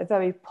found it a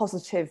very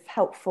positive,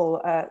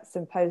 helpful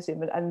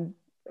symposium, and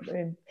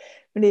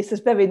Bernice has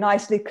very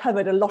nicely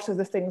covered a lot of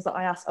the things that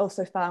I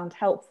also found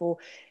helpful.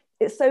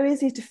 It's so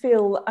easy to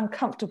feel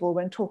uncomfortable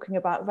when talking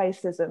about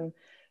racism,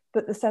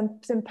 but the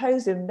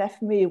symposium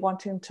left me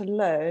wanting to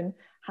learn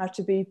how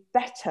to be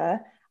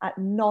better at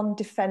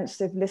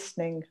non-defensive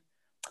listening.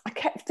 I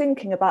kept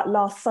thinking about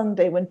last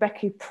Sunday when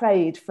Becky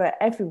prayed for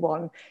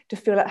everyone to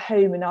feel at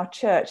home in our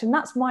church, and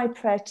that's my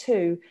prayer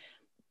too.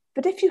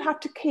 But if you have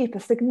to keep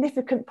a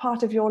significant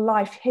part of your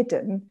life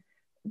hidden,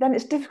 then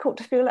it's difficult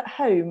to feel at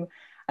home.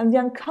 And the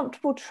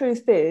uncomfortable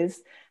truth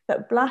is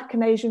that Black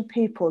and Asian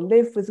people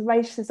live with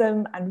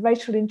racism and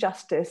racial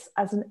injustice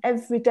as an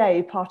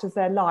everyday part of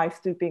their life,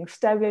 through being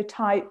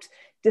stereotyped,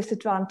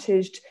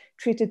 disadvantaged,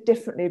 treated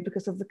differently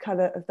because of the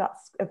colour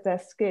of their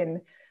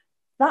skin.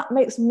 That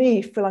makes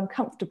me feel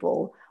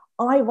uncomfortable.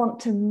 I want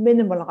to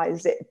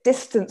minimalise it,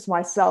 distance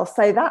myself,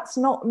 say that's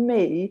not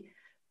me.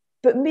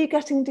 But me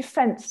getting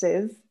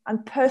defensive and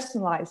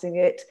personalising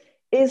it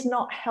is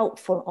not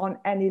helpful on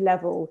any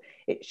level.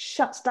 It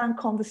shuts down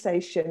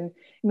conversation,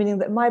 meaning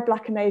that my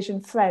Black and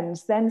Asian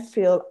friends then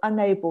feel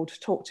unable to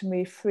talk to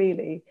me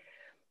freely.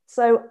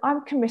 So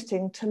I'm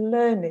committing to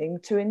learning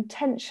to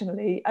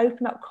intentionally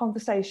open up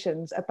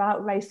conversations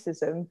about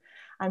racism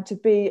and to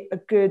be a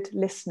good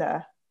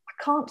listener.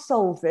 I can't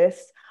solve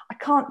this. I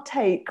can't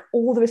take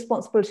all the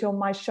responsibility on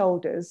my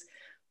shoulders,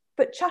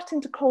 but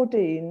chatting to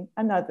Claudine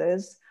and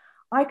others,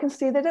 I can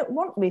see they don't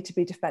want me to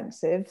be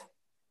defensive.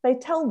 They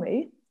tell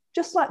me,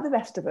 just like the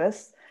rest of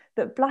us,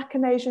 that Black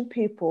and Asian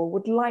people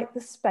would like the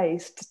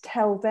space to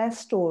tell their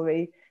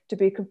story, to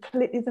be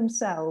completely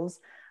themselves,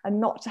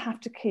 and not to have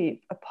to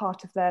keep a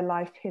part of their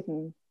life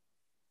hidden.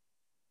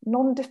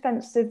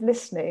 Non-defensive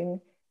listening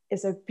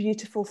is a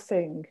beautiful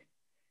thing.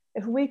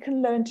 If we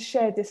can learn to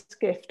share this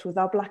gift with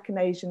our Black and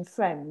Asian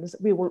friends,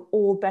 we will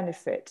all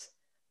benefit.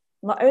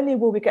 Not only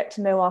will we get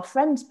to know our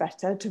friends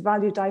better, to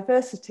value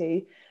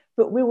diversity,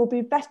 but we will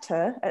be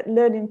better at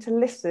learning to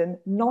listen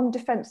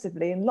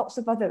non-defensively in lots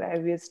of other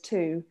areas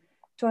too,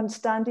 to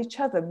understand each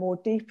other more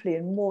deeply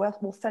and more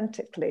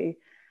authentically,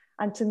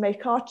 and to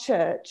make our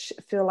church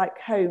feel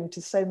like home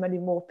to so many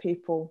more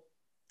people.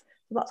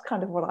 So that's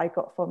kind of what I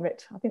got from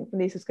it. I think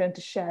Bernice is going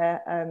to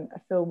share a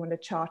film and a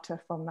charter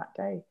from that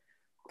day.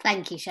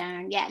 Thank you,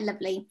 Sharon. Yeah,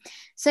 lovely.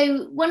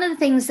 So one of the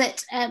things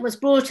that was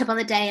brought up on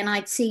the day, and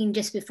I'd seen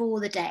just before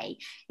the day,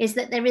 is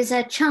that there is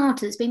a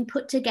charter that's been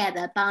put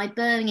together by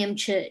Birmingham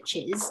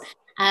churches,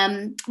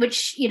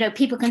 which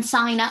people can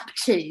sign up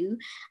to,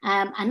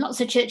 and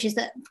lots of churches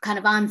that kind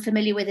of I'm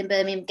familiar with in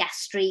Birmingham: Gas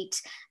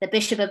Street, the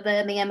Bishop of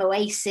Birmingham,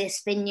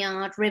 Oasis,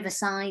 Vineyard,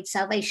 Riverside,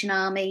 Salvation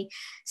Army,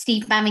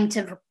 Steve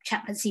Babington from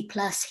Chaplaincy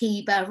Plus,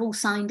 Heba, have all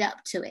signed up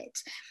to it.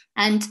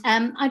 And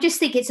I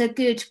just think it's a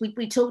good,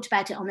 we talked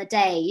about it on the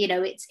day,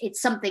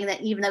 it's something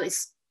that, even though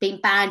it's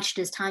been badged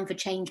as Time for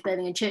Change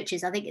Birmingham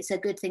churches, I think it's a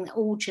good thing that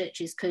all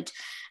churches could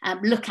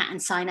look at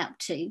and sign up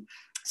to.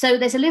 So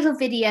there's a little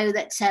video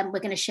that we're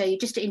going to show you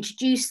just to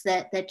introduce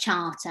the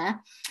charter.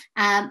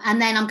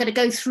 And then I'm going to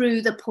go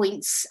through the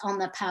points on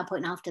the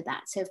PowerPoint after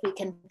that. So if we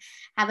can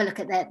have a look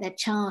at the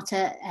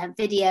charter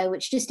video,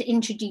 which just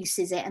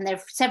introduces it. And there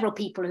are several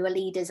people who are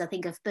leaders, I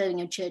think, of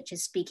Birmingham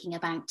churches speaking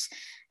about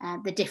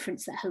the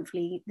difference that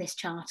hopefully this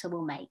charter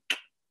will make.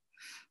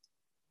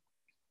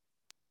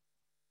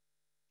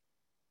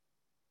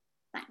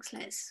 Thanks,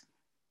 Liz.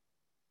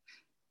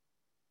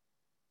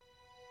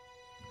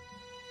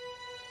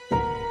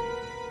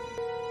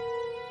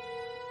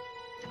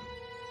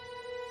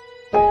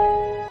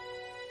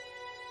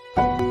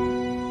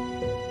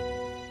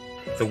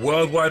 The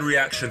worldwide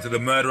reaction to the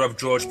murder of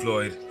George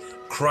Floyd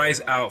cries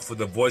out for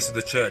the voice of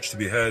the church to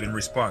be heard in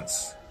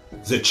response.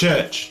 The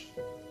church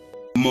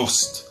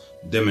must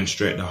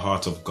demonstrate the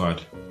heart of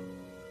God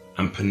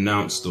and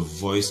pronounce the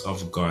voice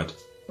of God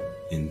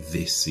in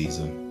this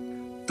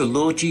season. The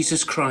Lord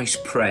Jesus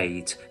Christ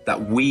prayed that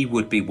we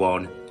would be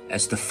one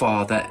as the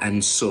Father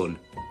and Son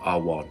are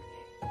one.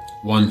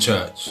 One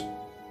church.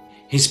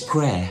 His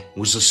prayer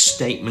was a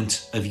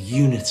statement of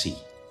unity,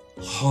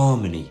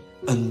 harmony,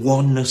 and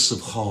oneness of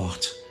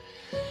heart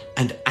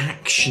and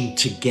action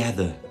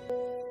together,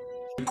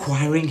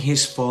 requiring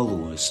his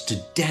followers to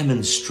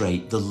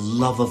demonstrate the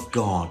love of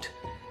God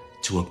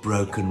to a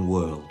broken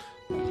world.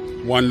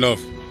 One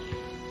love.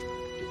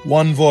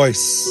 One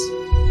voice.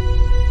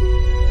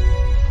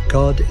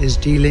 God is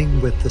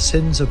dealing with the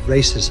sins of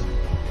racism,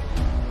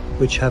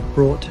 which have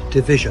brought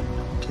division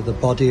to the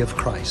body of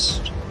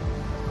Christ.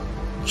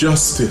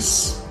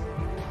 Justice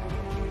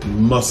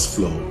must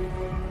flow,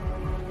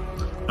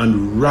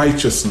 and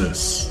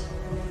righteousness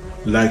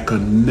like a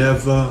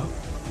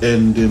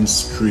never-ending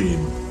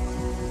stream.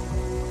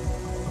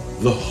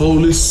 The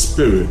Holy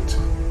Spirit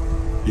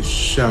is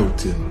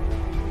shouting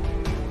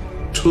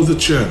to the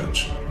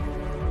church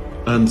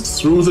and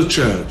through the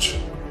church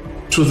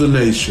to the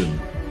nation,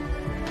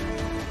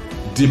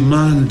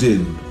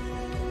 demanding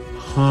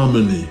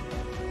harmony,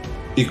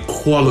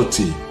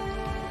 equality,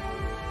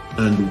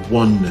 and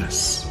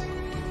oneness.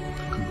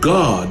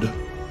 God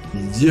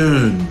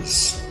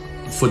yearns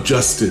for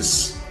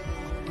justice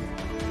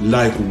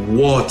like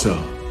water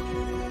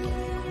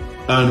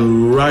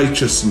and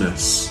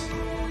righteousness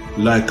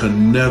like a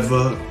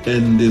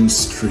never-ending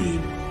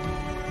stream.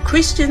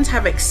 Christians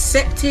have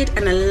accepted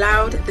and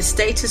allowed the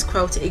status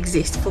quo to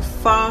exist for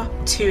far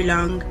too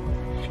long.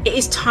 It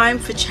is time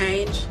for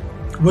change.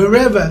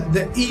 Wherever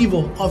the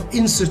evil of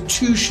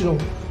institutional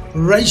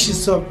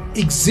racism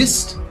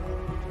exists,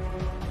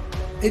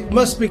 it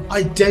must be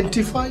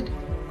identified,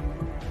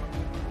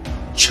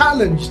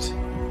 challenged,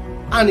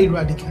 and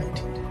eradicated.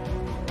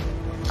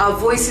 Our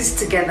voices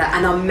together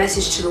and our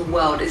message to the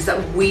world is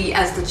that we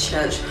as the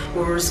church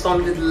will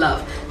respond with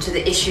love to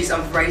the issues of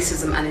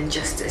racism and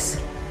injustice.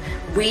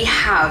 We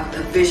have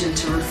a vision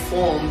to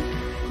reform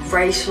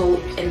racial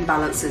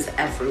imbalances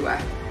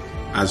everywhere.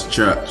 As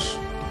church,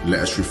 let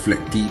us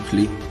reflect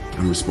deeply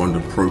and respond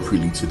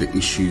appropriately to the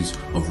issues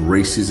of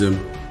racism,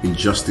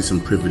 injustice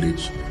and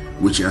privilege,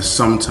 which it has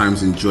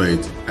sometimes enjoyed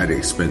at the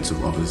expense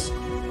of others.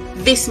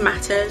 This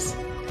matters.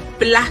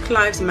 Black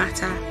lives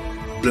matter.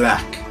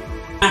 Black.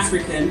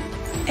 African.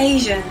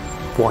 Asian.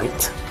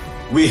 White.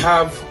 We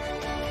have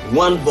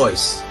one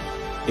voice,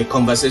 a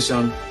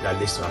conversation that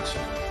leads to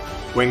action.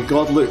 When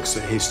God looks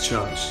at his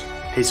church,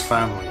 his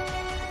family,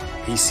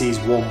 he sees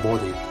one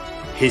body,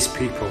 his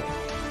people.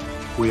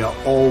 We are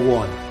all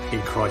one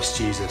in Christ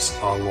Jesus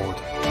our Lord.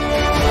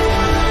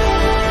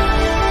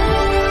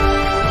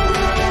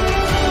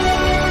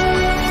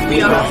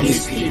 We are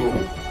his people.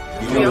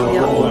 We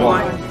are all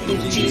one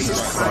in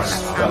Jesus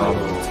Christ our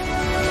Lord.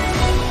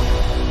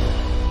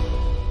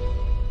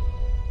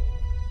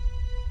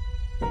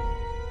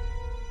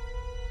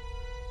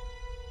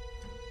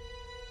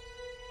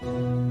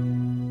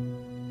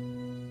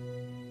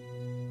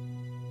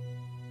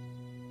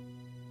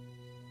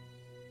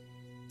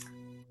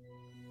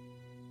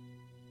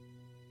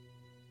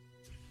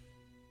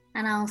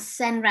 And I'll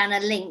send round a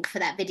link for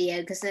that video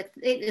because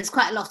there's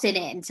quite a lot in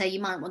it, and so you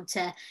might want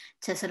to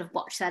sort of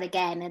watch that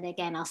again. And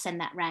again, I'll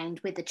send that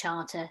round with the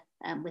charter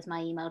with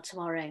my email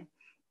tomorrow.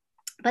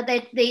 But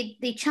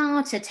the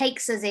charter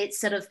takes as its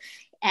sort of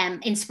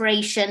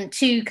inspiration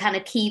two kind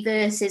of key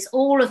verses.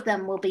 All of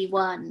them will be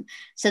one,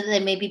 so that they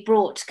may be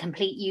brought to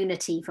complete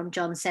unity from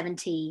John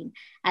 17.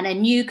 And a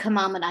new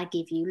commandment I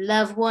give you,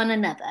 love one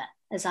another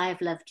as I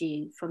have loved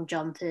you, from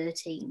John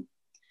 13.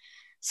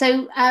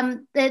 So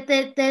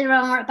there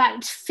are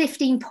about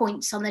 15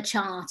 points on the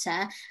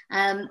charter,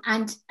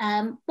 and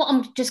what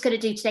I'm just going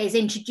to do today is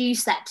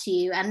introduce that to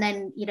you, and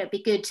then it'd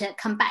be good to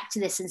come back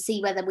to this and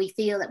see whether we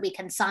feel that we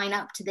can sign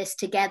up to this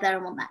together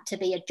and want that to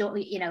be a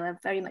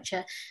very much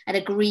an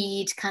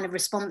agreed kind of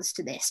response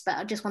to this. But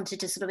I just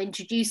wanted to sort of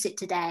introduce it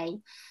today.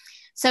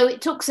 So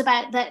it talks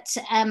about that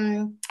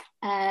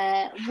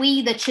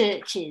we, the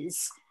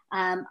churches,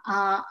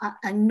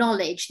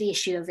 acknowledge the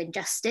issue of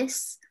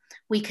injustice.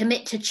 We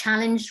commit to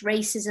challenge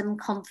racism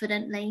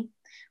confidently.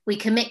 We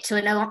commit to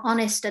an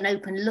honest and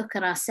open look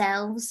at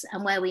ourselves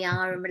and where we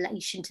are in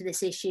relation to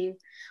this issue.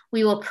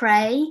 We will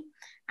pray,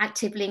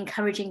 actively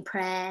encouraging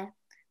prayer.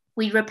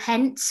 We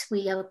repent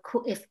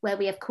where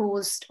we have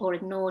caused or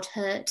ignored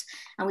hurt,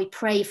 and we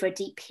pray for a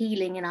deep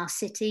healing in our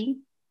city.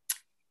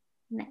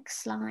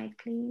 Next slide,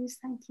 please.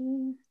 Thank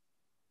you.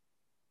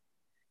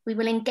 We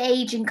will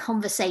engage in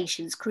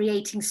conversations,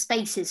 creating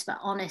spaces for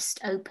honest,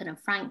 open and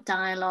frank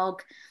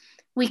dialogue.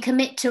 We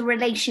commit to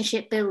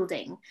relationship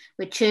building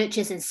with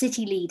churches and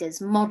city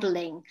leaders,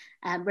 modelling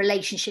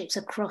relationships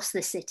across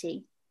the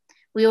city.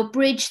 We will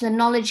bridge the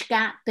knowledge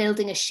gap,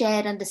 building a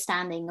shared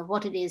understanding of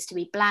what it is to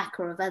be Black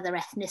or of other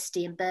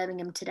ethnicity in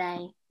Birmingham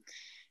today,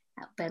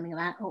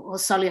 Birmingham or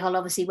Solihull,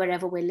 obviously,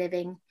 wherever we're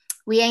living.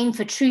 We aim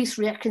for truth,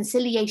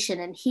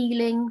 reconciliation and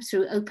healing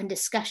through open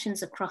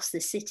discussions across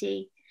the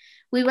city.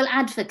 We will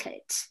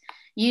advocate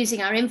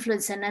using our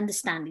influence and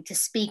understanding to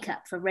speak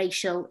up for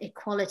racial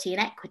equality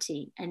and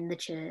equity in the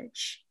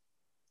church.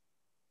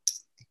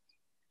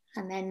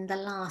 And then the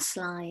last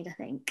slide, I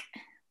think.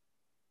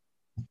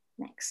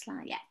 Next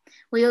slide, yeah.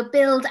 We will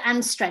build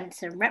and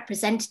strengthen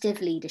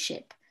representative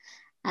leadership,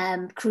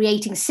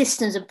 creating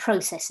systems and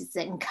processes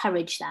that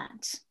encourage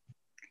that.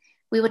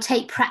 We will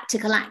take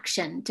practical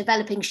action,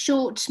 developing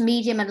short,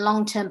 medium and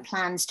long-term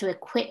plans to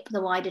equip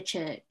the wider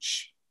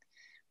church.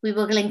 We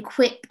will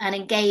equip and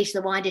engage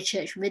the wider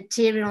church with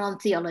material on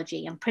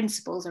theology and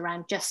principles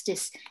around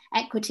justice,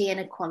 equity and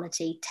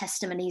equality,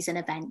 testimonies and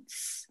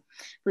events.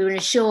 We will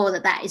ensure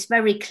that that is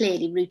very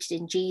clearly rooted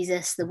in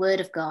Jesus, the Word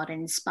of God,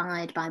 and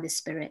inspired by the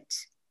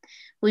Spirit.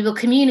 We will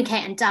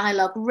communicate and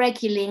dialogue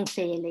regularly and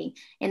clearly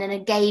in an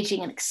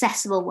engaging and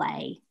accessible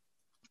way.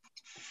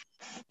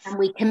 And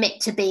we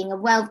commit to being a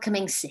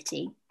welcoming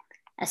city,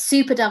 a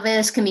super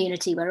diverse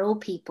community where all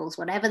peoples,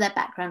 whatever their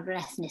background or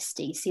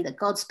ethnicity, see that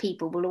God's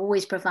people will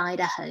always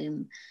provide a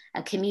home,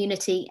 a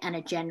community, and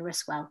a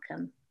generous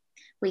welcome.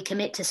 We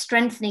commit to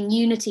strengthening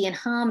unity and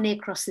harmony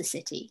across the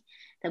city,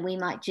 that we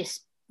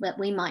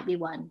might be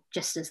one,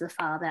 just as the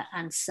Father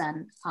and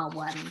Son are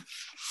one.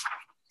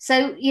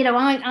 So, you know,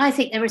 I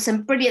think there are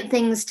some brilliant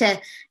things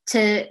to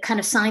kind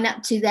of sign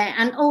up to there.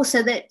 And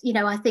also that, you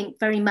know, I think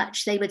very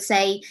much they would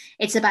say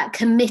it's about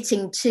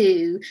committing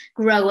to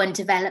grow and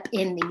develop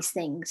in these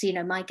things. You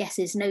know, my guess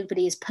is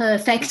nobody is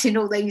perfect in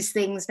all these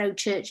things. No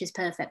church is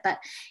perfect. But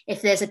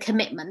if there's a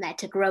commitment there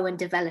to grow and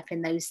develop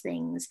in those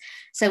things.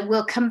 So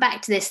we'll come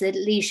back to this. The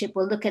leadership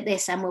will look at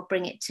this and we'll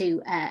bring it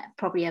to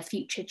probably a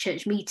future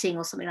church meeting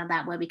or something like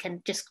that, where we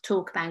can just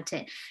talk about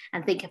it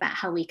and think about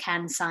how we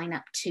can sign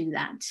up to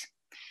that.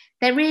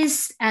 There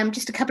is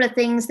just a couple of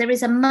things. There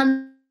is a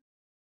monthly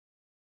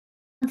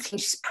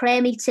prayer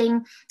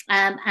meeting,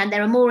 and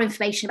there are more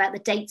information about the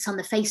dates on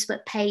the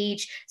Facebook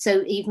page.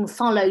 So you can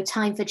follow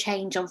Time for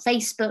Change on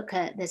Facebook.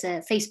 There's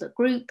a Facebook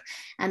group,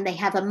 and they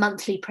have a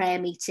monthly prayer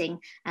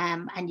meeting,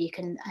 and you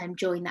can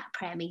join that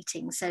prayer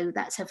meeting. So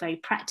that's a very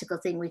practical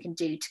thing we can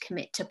do to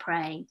commit to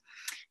pray.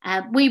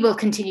 We will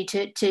continue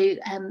to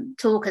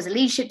talk as a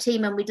leadership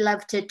team, and we'd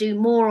love to do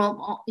more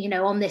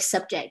on this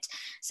subject.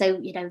 So,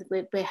 you know,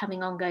 we're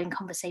having ongoing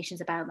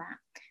conversations about that.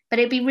 But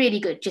it'd be really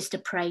good just to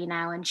pray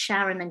now, and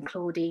Sharon and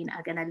Claudine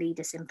are going to lead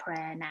us in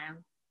prayer now.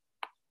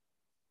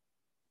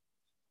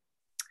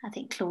 I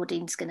think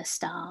Claudine's going to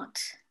start.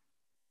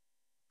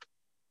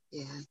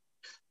 Yeah.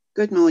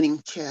 Good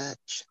morning,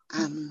 church.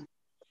 I'm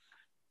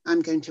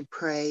going to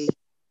pray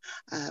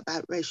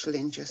about racial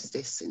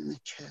injustice in the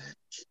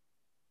church.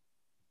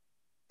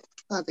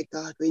 Father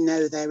God, we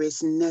know there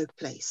is no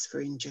place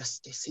for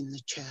injustice in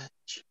the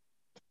church.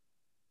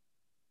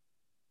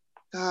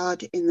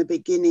 God, in the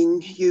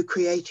beginning, you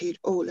created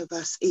all of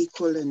us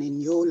equal and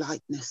in your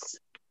likeness.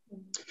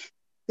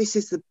 This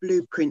is the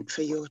blueprint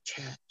for your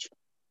church.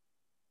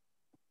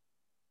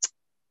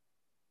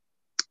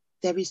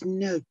 There is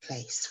no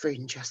place for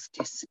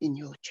injustice in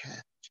your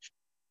church.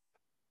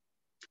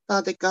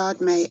 Father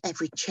God, may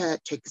every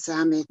church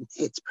examine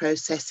its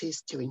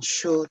processes to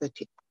ensure that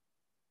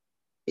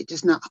it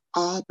does not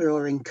harbour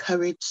or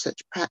encourage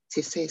such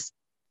practices.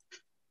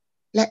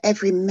 Let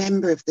every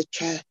member of the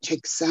church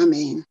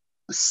examine,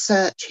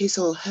 search his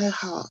or her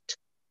heart,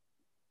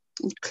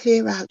 and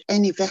clear out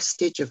any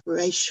vestige of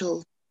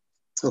racial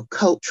or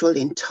cultural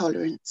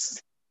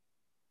intolerance.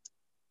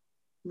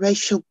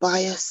 Racial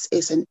bias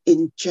is an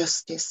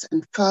injustice,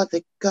 and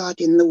Father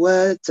God, in the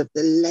words of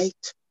the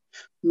late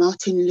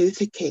Martin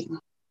Luther King,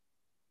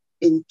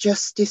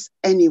 injustice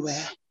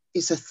anywhere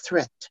is a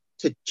threat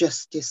to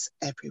justice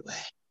everywhere.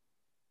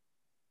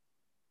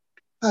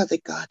 Father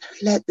God,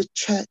 let the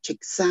church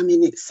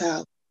examine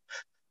itself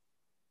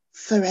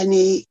for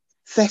any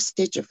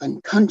vestige of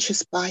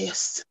unconscious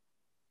bias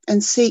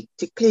and seek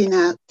to clean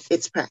out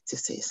its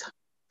practices.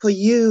 For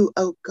you,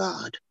 O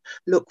God,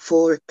 look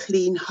for a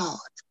clean heart,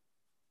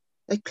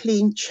 a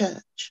clean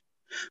church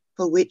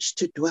for which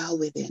to dwell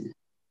within.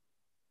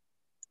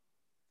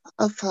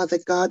 Oh, Father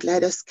God,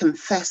 let us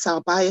confess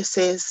our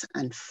biases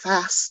and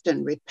fast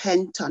and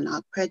repent on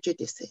our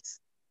prejudices.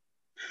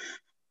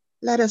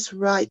 Let us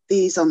write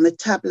these on the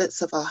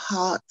tablets of our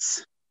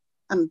hearts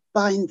and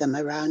bind them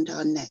around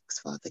our necks,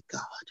 Father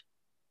God.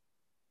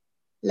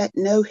 Let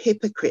no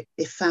hypocrite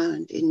be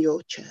found in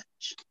your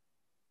church.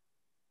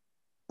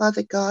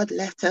 Father God,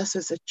 let us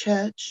as a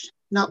church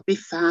not be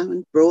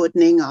found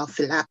broadening our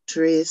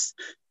phylacteries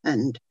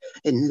and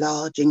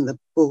enlarging the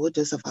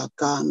borders of our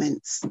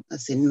garments,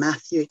 as in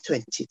Matthew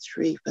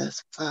 23,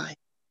 verse 5.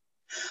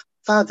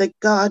 Father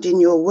God, in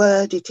your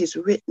word it is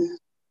written,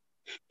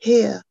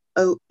 "Hear,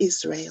 O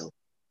Israel,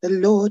 the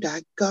Lord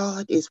our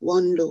God is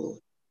one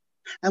Lord,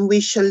 and we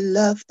shall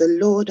love the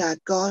Lord our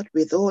God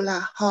with all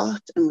our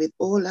heart and with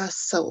all our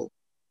soul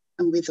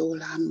and with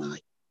all our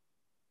might."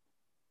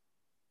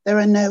 There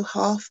are no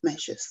half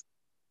measures,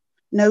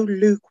 no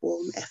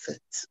lukewarm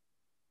efforts.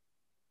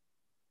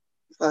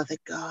 Father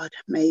God,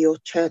 may your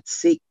church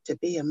seek to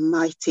be a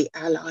mighty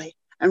ally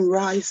and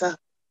rise up,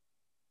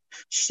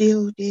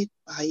 shielded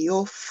by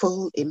your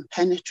full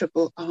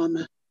impenetrable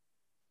armour,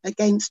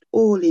 against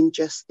all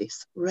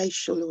injustice,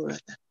 racial or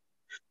other.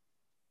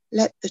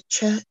 Let the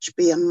church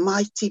be a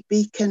mighty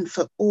beacon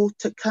for all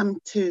to come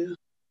to,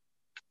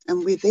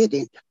 and within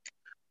it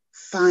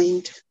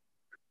find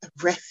a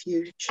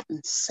refuge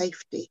and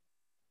safety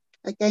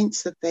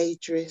against the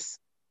vagaries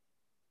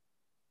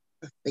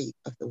of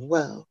the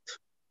world,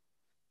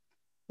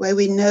 where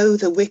we know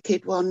the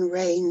wicked one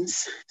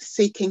reigns,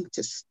 seeking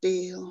to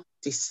steal,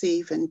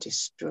 deceive, and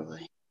destroy.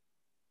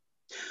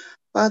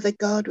 Father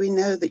God, we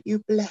know that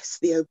you bless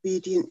the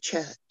obedient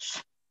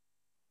church.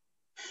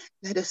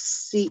 Let us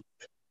seek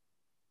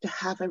to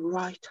have a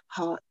right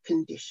heart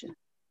condition.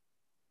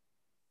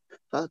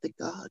 Father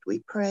God,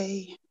 we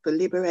pray for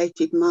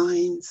liberated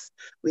minds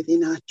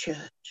within our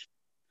church.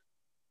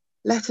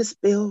 Let us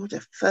build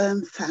a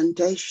firm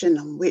foundation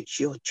on which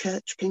your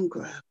church can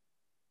grow.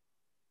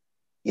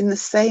 In the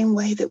same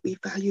way that we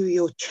value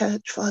your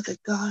church, Father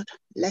God,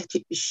 let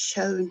it be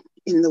shown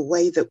in the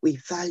way that we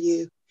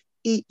value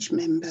each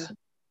member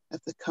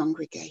of the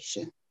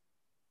congregation,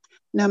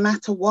 no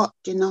matter what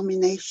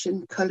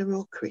denomination, colour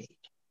or creed.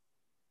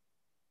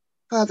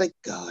 Father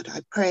God,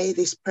 I pray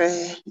this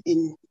prayer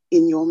in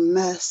your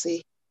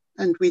mercy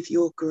and with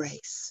your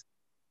grace,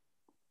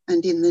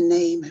 and in the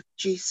name of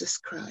Jesus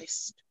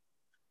Christ,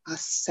 our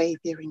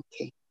Saviour and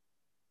King.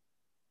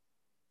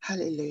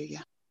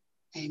 Hallelujah.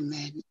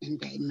 Amen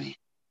and amen.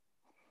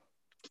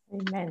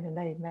 Amen and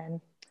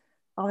amen.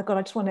 Father God,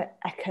 I just want to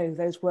echo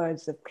those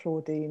words of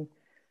Claudine.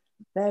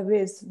 There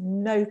is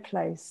no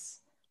place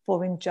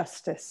for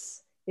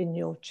injustice in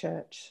your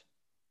church.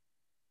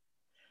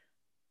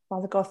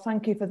 Father God,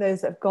 thank you for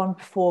those that have gone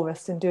before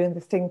us in doing the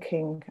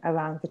thinking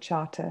around the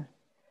Charter.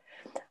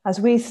 As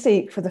we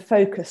seek for the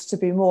focus to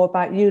be more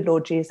about you,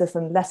 Lord Jesus,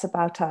 and less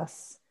about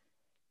us,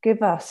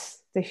 give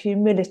us the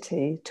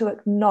humility to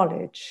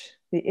acknowledge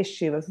the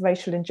issue of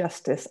racial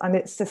injustice and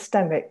its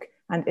systemic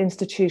and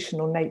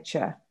institutional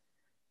nature,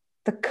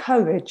 the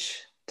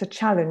courage to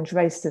challenge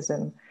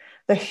racism,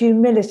 the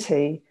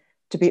humility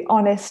to be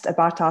honest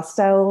about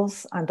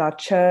ourselves and our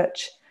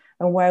church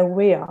and where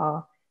we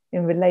are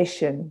in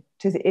relation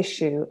to the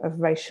issue of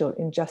racial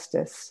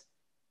injustice.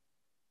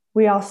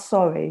 We are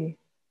sorry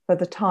for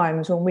the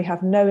times when we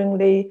have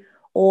knowingly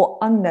or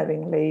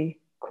unknowingly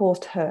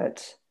caused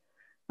hurt,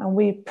 and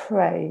we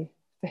pray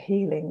for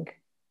healing.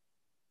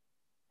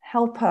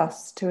 Help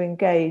us to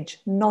engage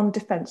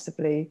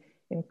non-defensively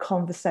in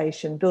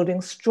conversation,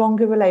 building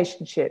stronger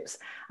relationships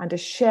and a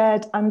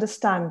shared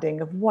understanding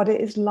of what it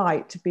is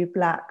like to be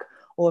Black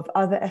or of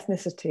other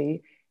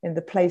ethnicity in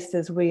the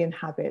places we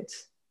inhabit.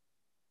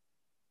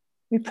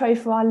 We pray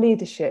for our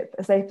leadership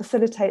as they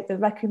facilitate the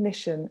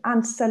recognition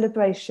and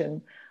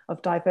celebration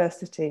of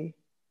diversity.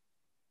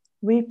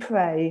 We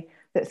pray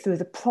that through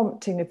the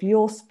prompting of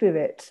your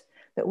Spirit,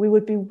 that we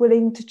would be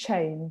willing to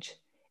change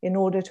in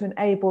order to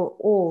enable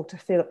all to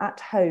feel at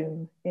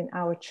home in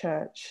our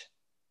church.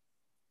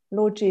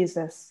 Lord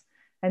Jesus,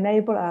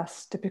 enable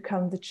us to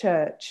become the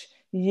church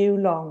you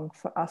long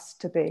for us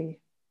to be.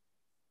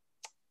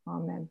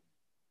 Amen.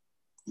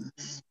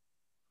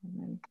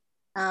 Amen.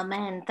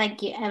 Amen.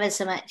 Thank you ever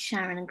so much,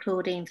 Sharon and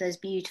Claudine, for those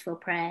beautiful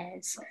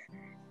prayers.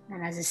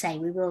 And as I say,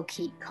 we will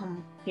keep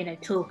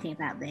talking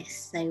about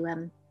this.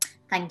 So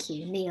thank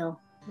you. Neil.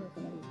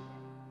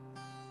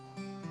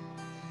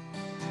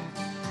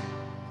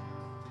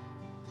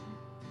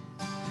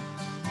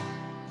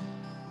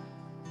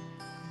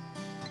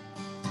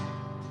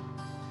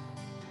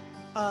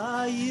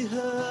 Are you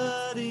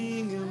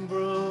hurting and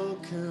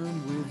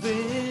broken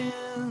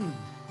within?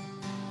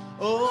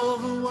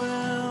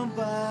 Overwhelmed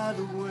by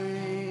the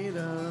weight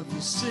of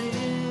your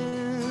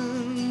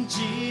sin?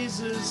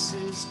 Jesus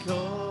is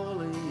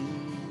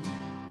calling.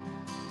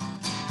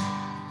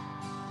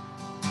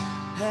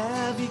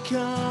 Have you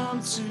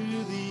come to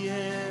the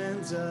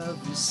end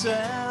of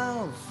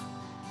yourself?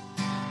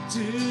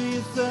 Do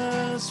you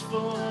thirst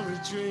for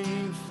a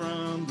drink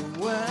from the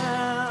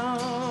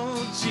well?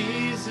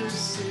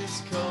 Jesus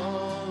is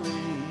calling.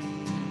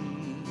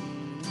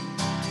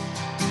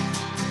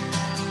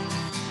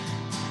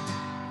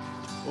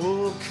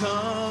 Oh,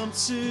 come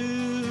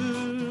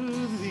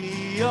to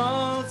the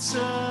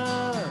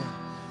altar.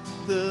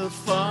 The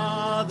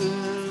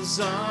Father's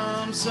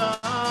arms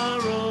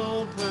are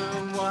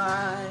open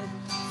wide.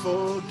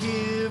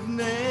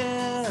 Forgiveness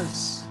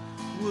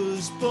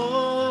was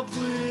bought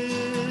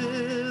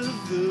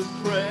with the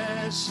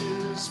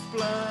precious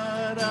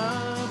blood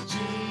of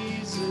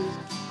Jesus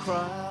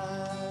Christ.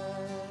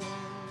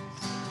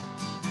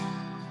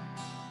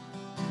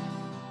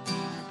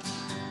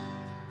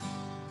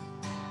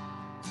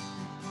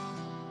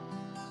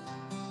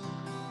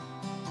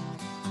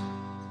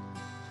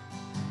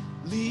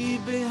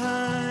 Leave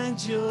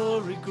behind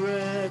your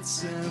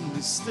regrets and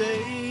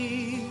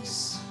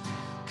mistakes.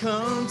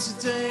 Come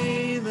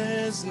today,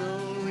 there's no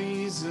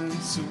reason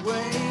to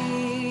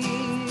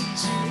wait.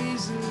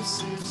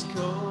 Jesus is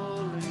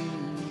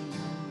calling.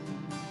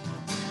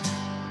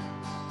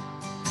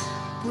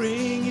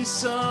 Bring your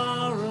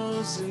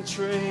sorrows and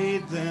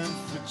trade them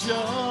for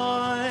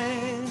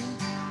joy.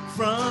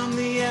 From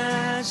the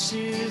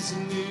ashes, a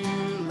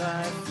new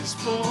life is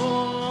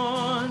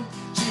born.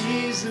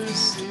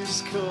 Jesus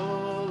is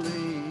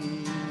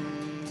calling.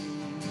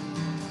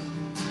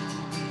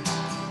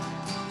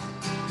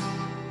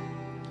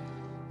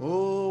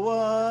 Oh,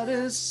 what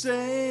a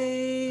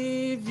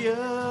Savior!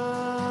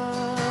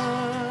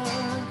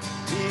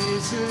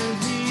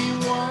 Isn't He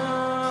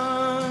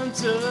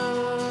wonderful?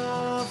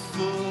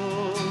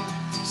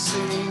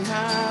 Sing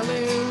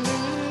hallelujah!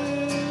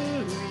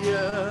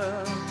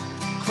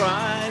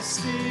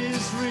 Christ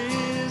is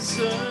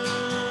risen.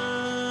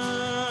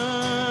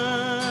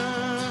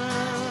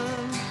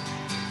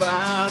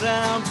 Bow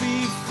down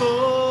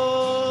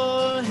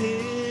before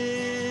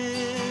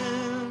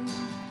Him,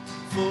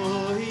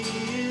 for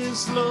He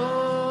is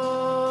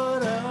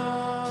Lord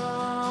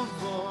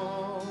of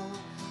all.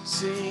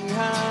 Sing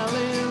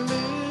hallelujah,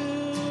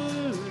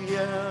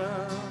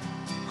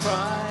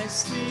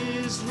 Christ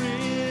is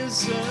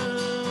risen.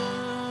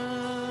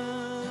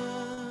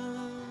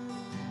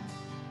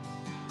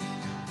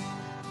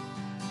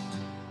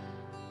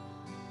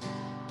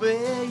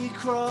 Bear your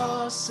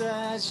cross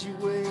as you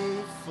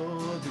wait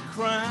for the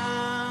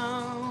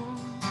crown.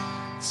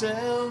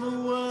 Tell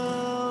the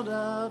world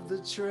of the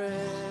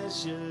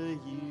treasure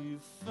you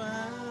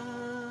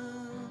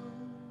found.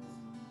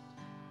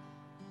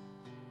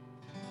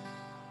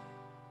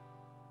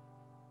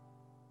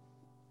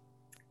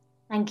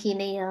 Thank you,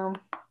 Neil.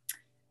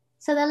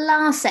 So the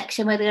last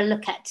section we're going to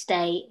look at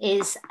today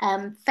is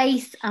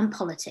faith and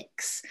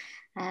politics.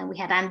 We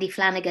had Andy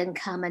Flanagan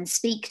come and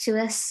speak to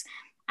us.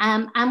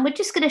 And we're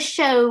just going to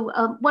show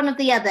one of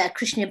the other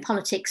Christian in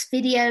Politics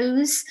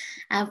videos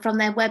from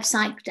their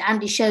website.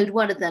 Andy showed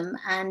one of them,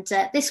 and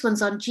this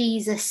one's on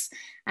Jesus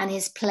and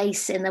his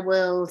place in the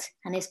world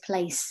and his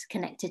place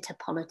connected to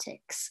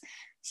politics.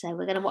 So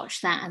we're going to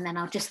watch that, and then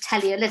I'll just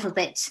tell you a little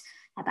bit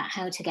about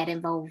how to get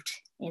involved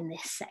in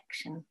this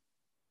section.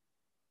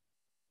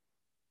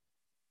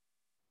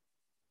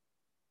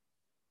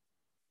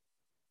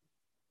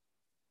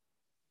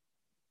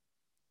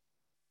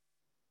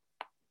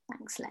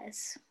 Thanks,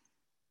 Les.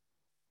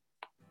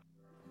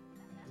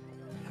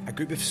 A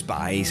group of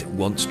spies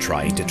once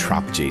tried to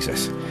trap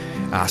Jesus,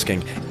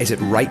 asking, is it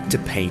right to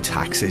pay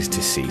taxes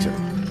to Caesar?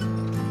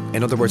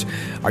 In other words,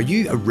 are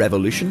you a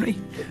revolutionary,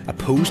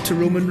 opposed to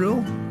Roman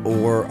rule,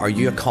 or are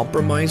you a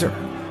compromiser,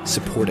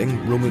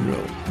 supporting Roman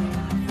rule?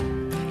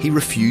 He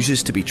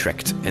refuses to be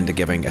tricked into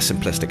giving a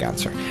simplistic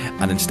answer,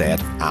 and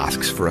instead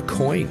asks for a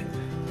coin,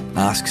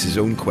 asks his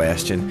own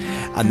question,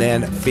 and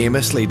then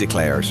famously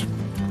declares,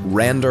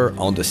 render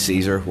unto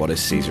Caesar what is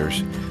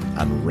Caesar's,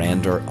 and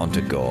render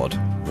unto God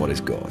what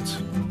is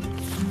God's.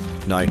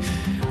 Now,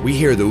 we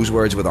hear those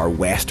words with our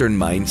Western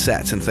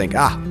mindsets and think,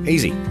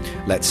 easy.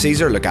 Let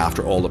Caesar look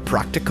after all the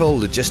practical,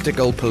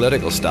 logistical,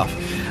 political stuff,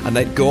 and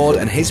let God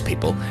and his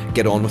people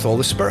get on with all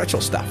the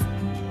spiritual stuff.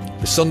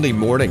 The Sunday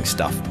morning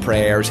stuff,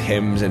 prayers,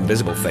 hymns,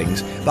 invisible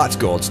things, that's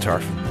God's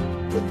turf.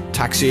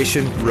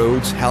 Taxation,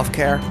 roads,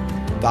 healthcare,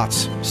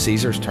 that's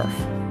Caesar's turf.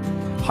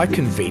 How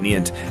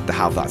convenient to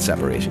have that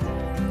separation.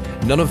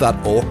 None of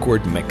that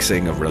awkward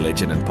mixing of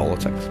religion and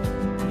politics.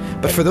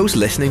 But for those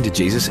listening to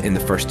Jesus in the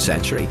first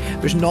century,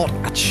 there's not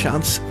a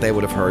chance they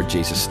would have heard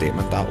Jesus'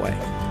 statement that way.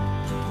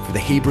 For the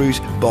Hebrews,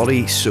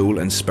 body, soul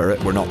and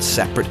spirit were not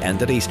separate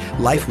entities.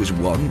 Life was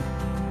one.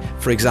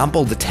 For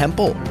example, the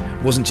temple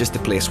wasn't just a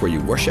place where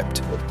you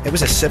worshipped. It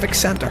was a civic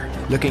centre,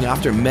 looking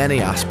after many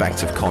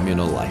aspects of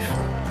communal life.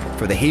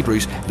 For the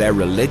Hebrews, their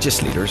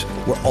religious leaders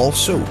were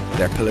also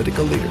their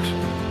political leaders.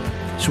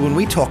 So when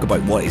we talk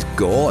about what is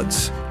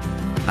God's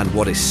and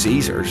what is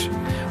Caesar's,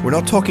 we're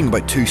not talking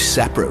about two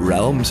separate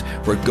realms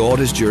where God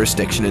has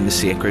jurisdiction in the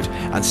sacred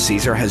and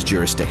Caesar has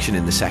jurisdiction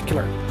in the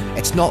secular.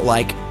 It's not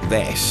like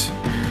this.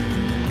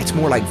 It's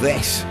more like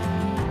this.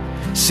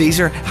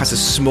 Caesar has a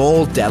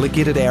small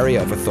delegated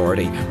area of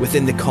authority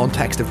within the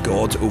context of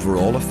God's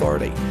overall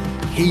authority.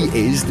 He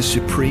is the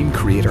supreme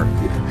creator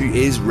who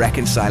is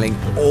reconciling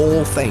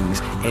all things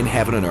in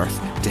heaven and earth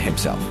to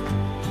himself.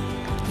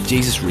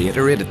 Jesus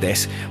reiterated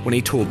this when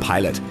he told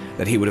Pilate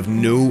that he would have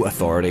no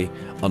authority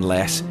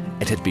unless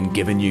it had been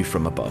given you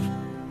from above.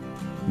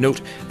 Note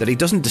that he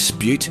doesn't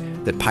dispute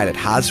that Pilate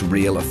has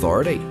real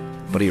authority,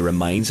 but he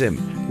reminds him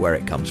where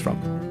it comes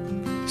from.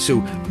 So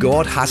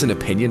God has an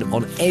opinion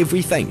on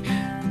everything,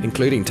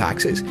 including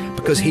taxes,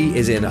 because he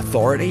is in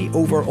authority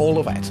over all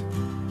of it.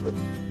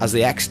 As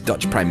the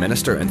ex-Dutch Prime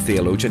Minister and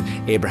theologian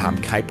Abraham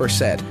Kuyper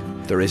said,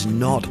 there is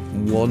not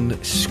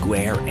 1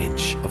 square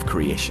inch of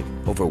creation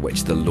over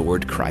which the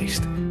Lord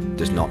Christ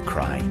does not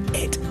cry,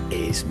 it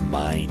is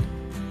mine.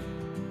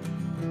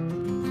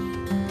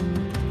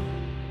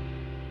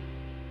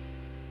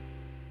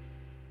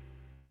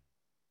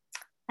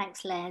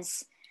 Thanks,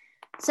 Les.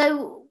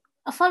 So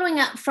following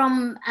up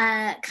from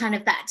kind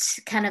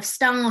of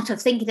start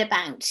of thinking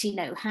about,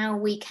 how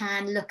we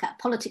can look at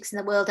politics in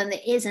the world, and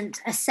it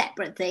isn't a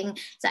separate thing.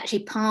 It's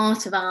actually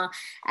part of our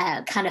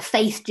kind of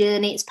faith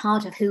journey. It's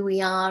part of who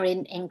we are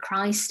in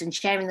Christ and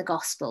sharing the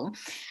gospel.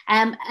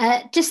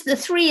 Just the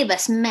three of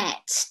us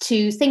met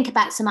to think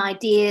about some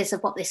ideas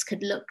of what this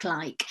could look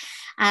like.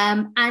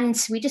 And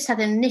we just had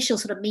an initial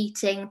sort of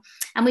meeting,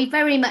 and we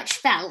very much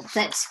felt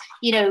that,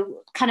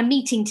 kind of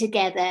meeting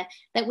together,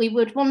 that we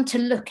would want to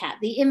look at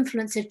the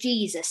influence of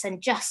Jesus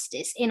and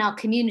justice in our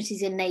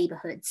communities and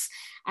neighbourhoods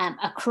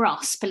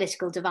across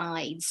political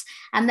divides,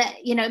 and that,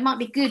 it might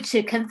be good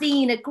to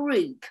convene a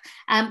group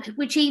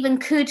which even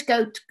could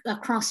go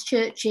across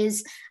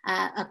churches,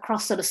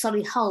 across sort of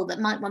Solihull, that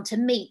might want to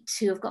meet,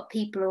 who have got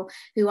people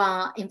who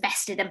are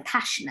invested and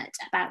passionate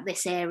about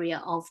this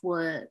area of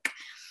work.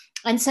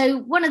 And so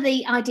one of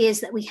the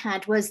ideas that we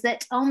had was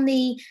that on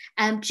the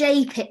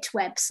JPIT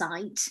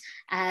website,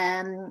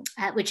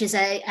 which is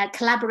a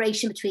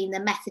collaboration between the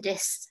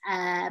Methodists,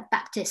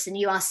 Baptists and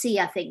URC,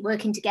 I think,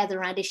 working together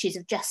around issues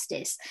of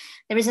justice,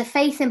 there is a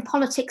Faith in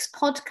Politics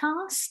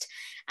podcast.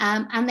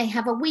 And they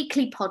have a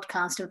weekly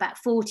podcast of about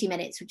 40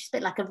 minutes, which is a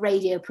bit like a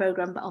radio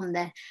program, but on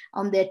the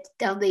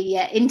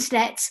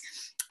internet.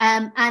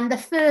 And the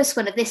first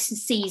one of this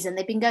season,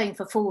 they've been going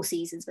for 4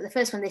 seasons, but the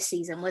first one this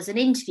season was an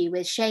interview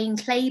with Shane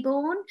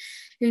Claiborne,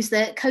 who's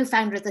the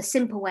co-founder of The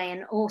Simple Way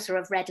and author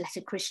of Red Letter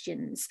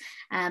Christians.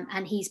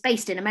 And he's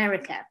based in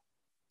America.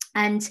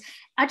 And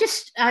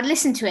I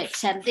listened to it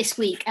this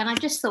week, and I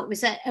just thought it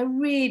was a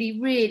really,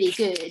 really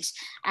good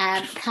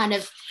kind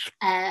of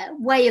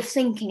way of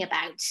thinking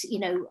about,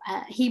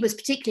 he was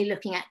particularly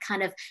looking at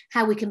kind of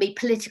how we can be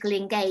politically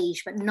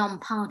engaged but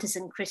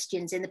non-partisan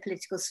Christians in the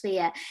political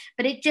sphere.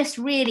 But it just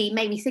really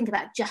made me think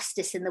about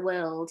justice in the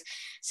world.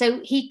 So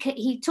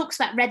he talks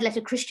about Red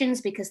Letter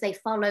Christians because they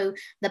follow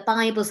the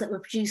Bibles that were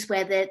produced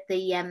where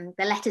the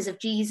letters of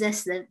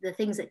Jesus, the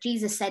things that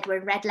Jesus said were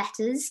in red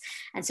letters.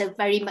 And so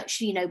very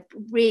much,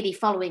 really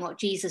following what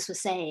Jesus was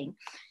saying.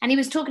 And he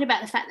was talking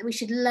about the fact that we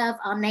should love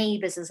our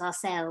neighbours as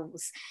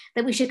ourselves,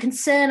 that we should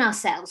concern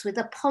ourselves with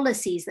the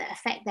policies that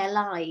affect their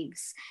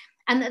lives,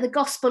 and that the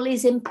gospel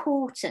is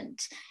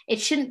important.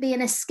 It shouldn't be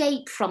an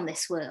escape from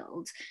this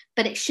world,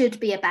 but it should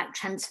be about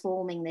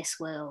transforming this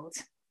world.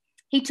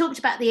 He talked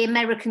about the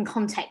American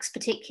context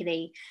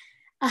particularly.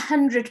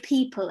 100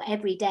 people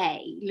every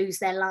day lose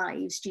their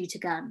lives due to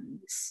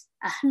guns.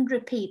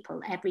 100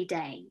 people every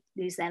day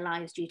lose their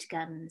lives due to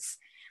guns.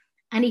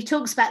 And he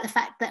talks about the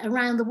fact that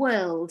around the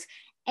world,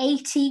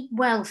 80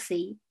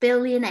 wealthy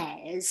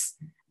billionaires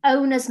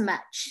own as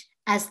much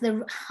as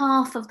the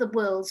half of the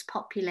world's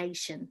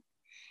population.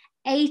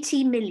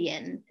 80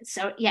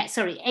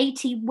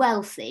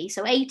 wealthy,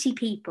 so 80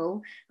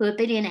 people who are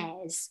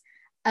billionaires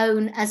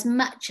own as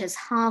much as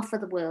half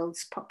of the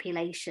world's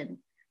population.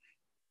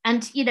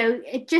 And, it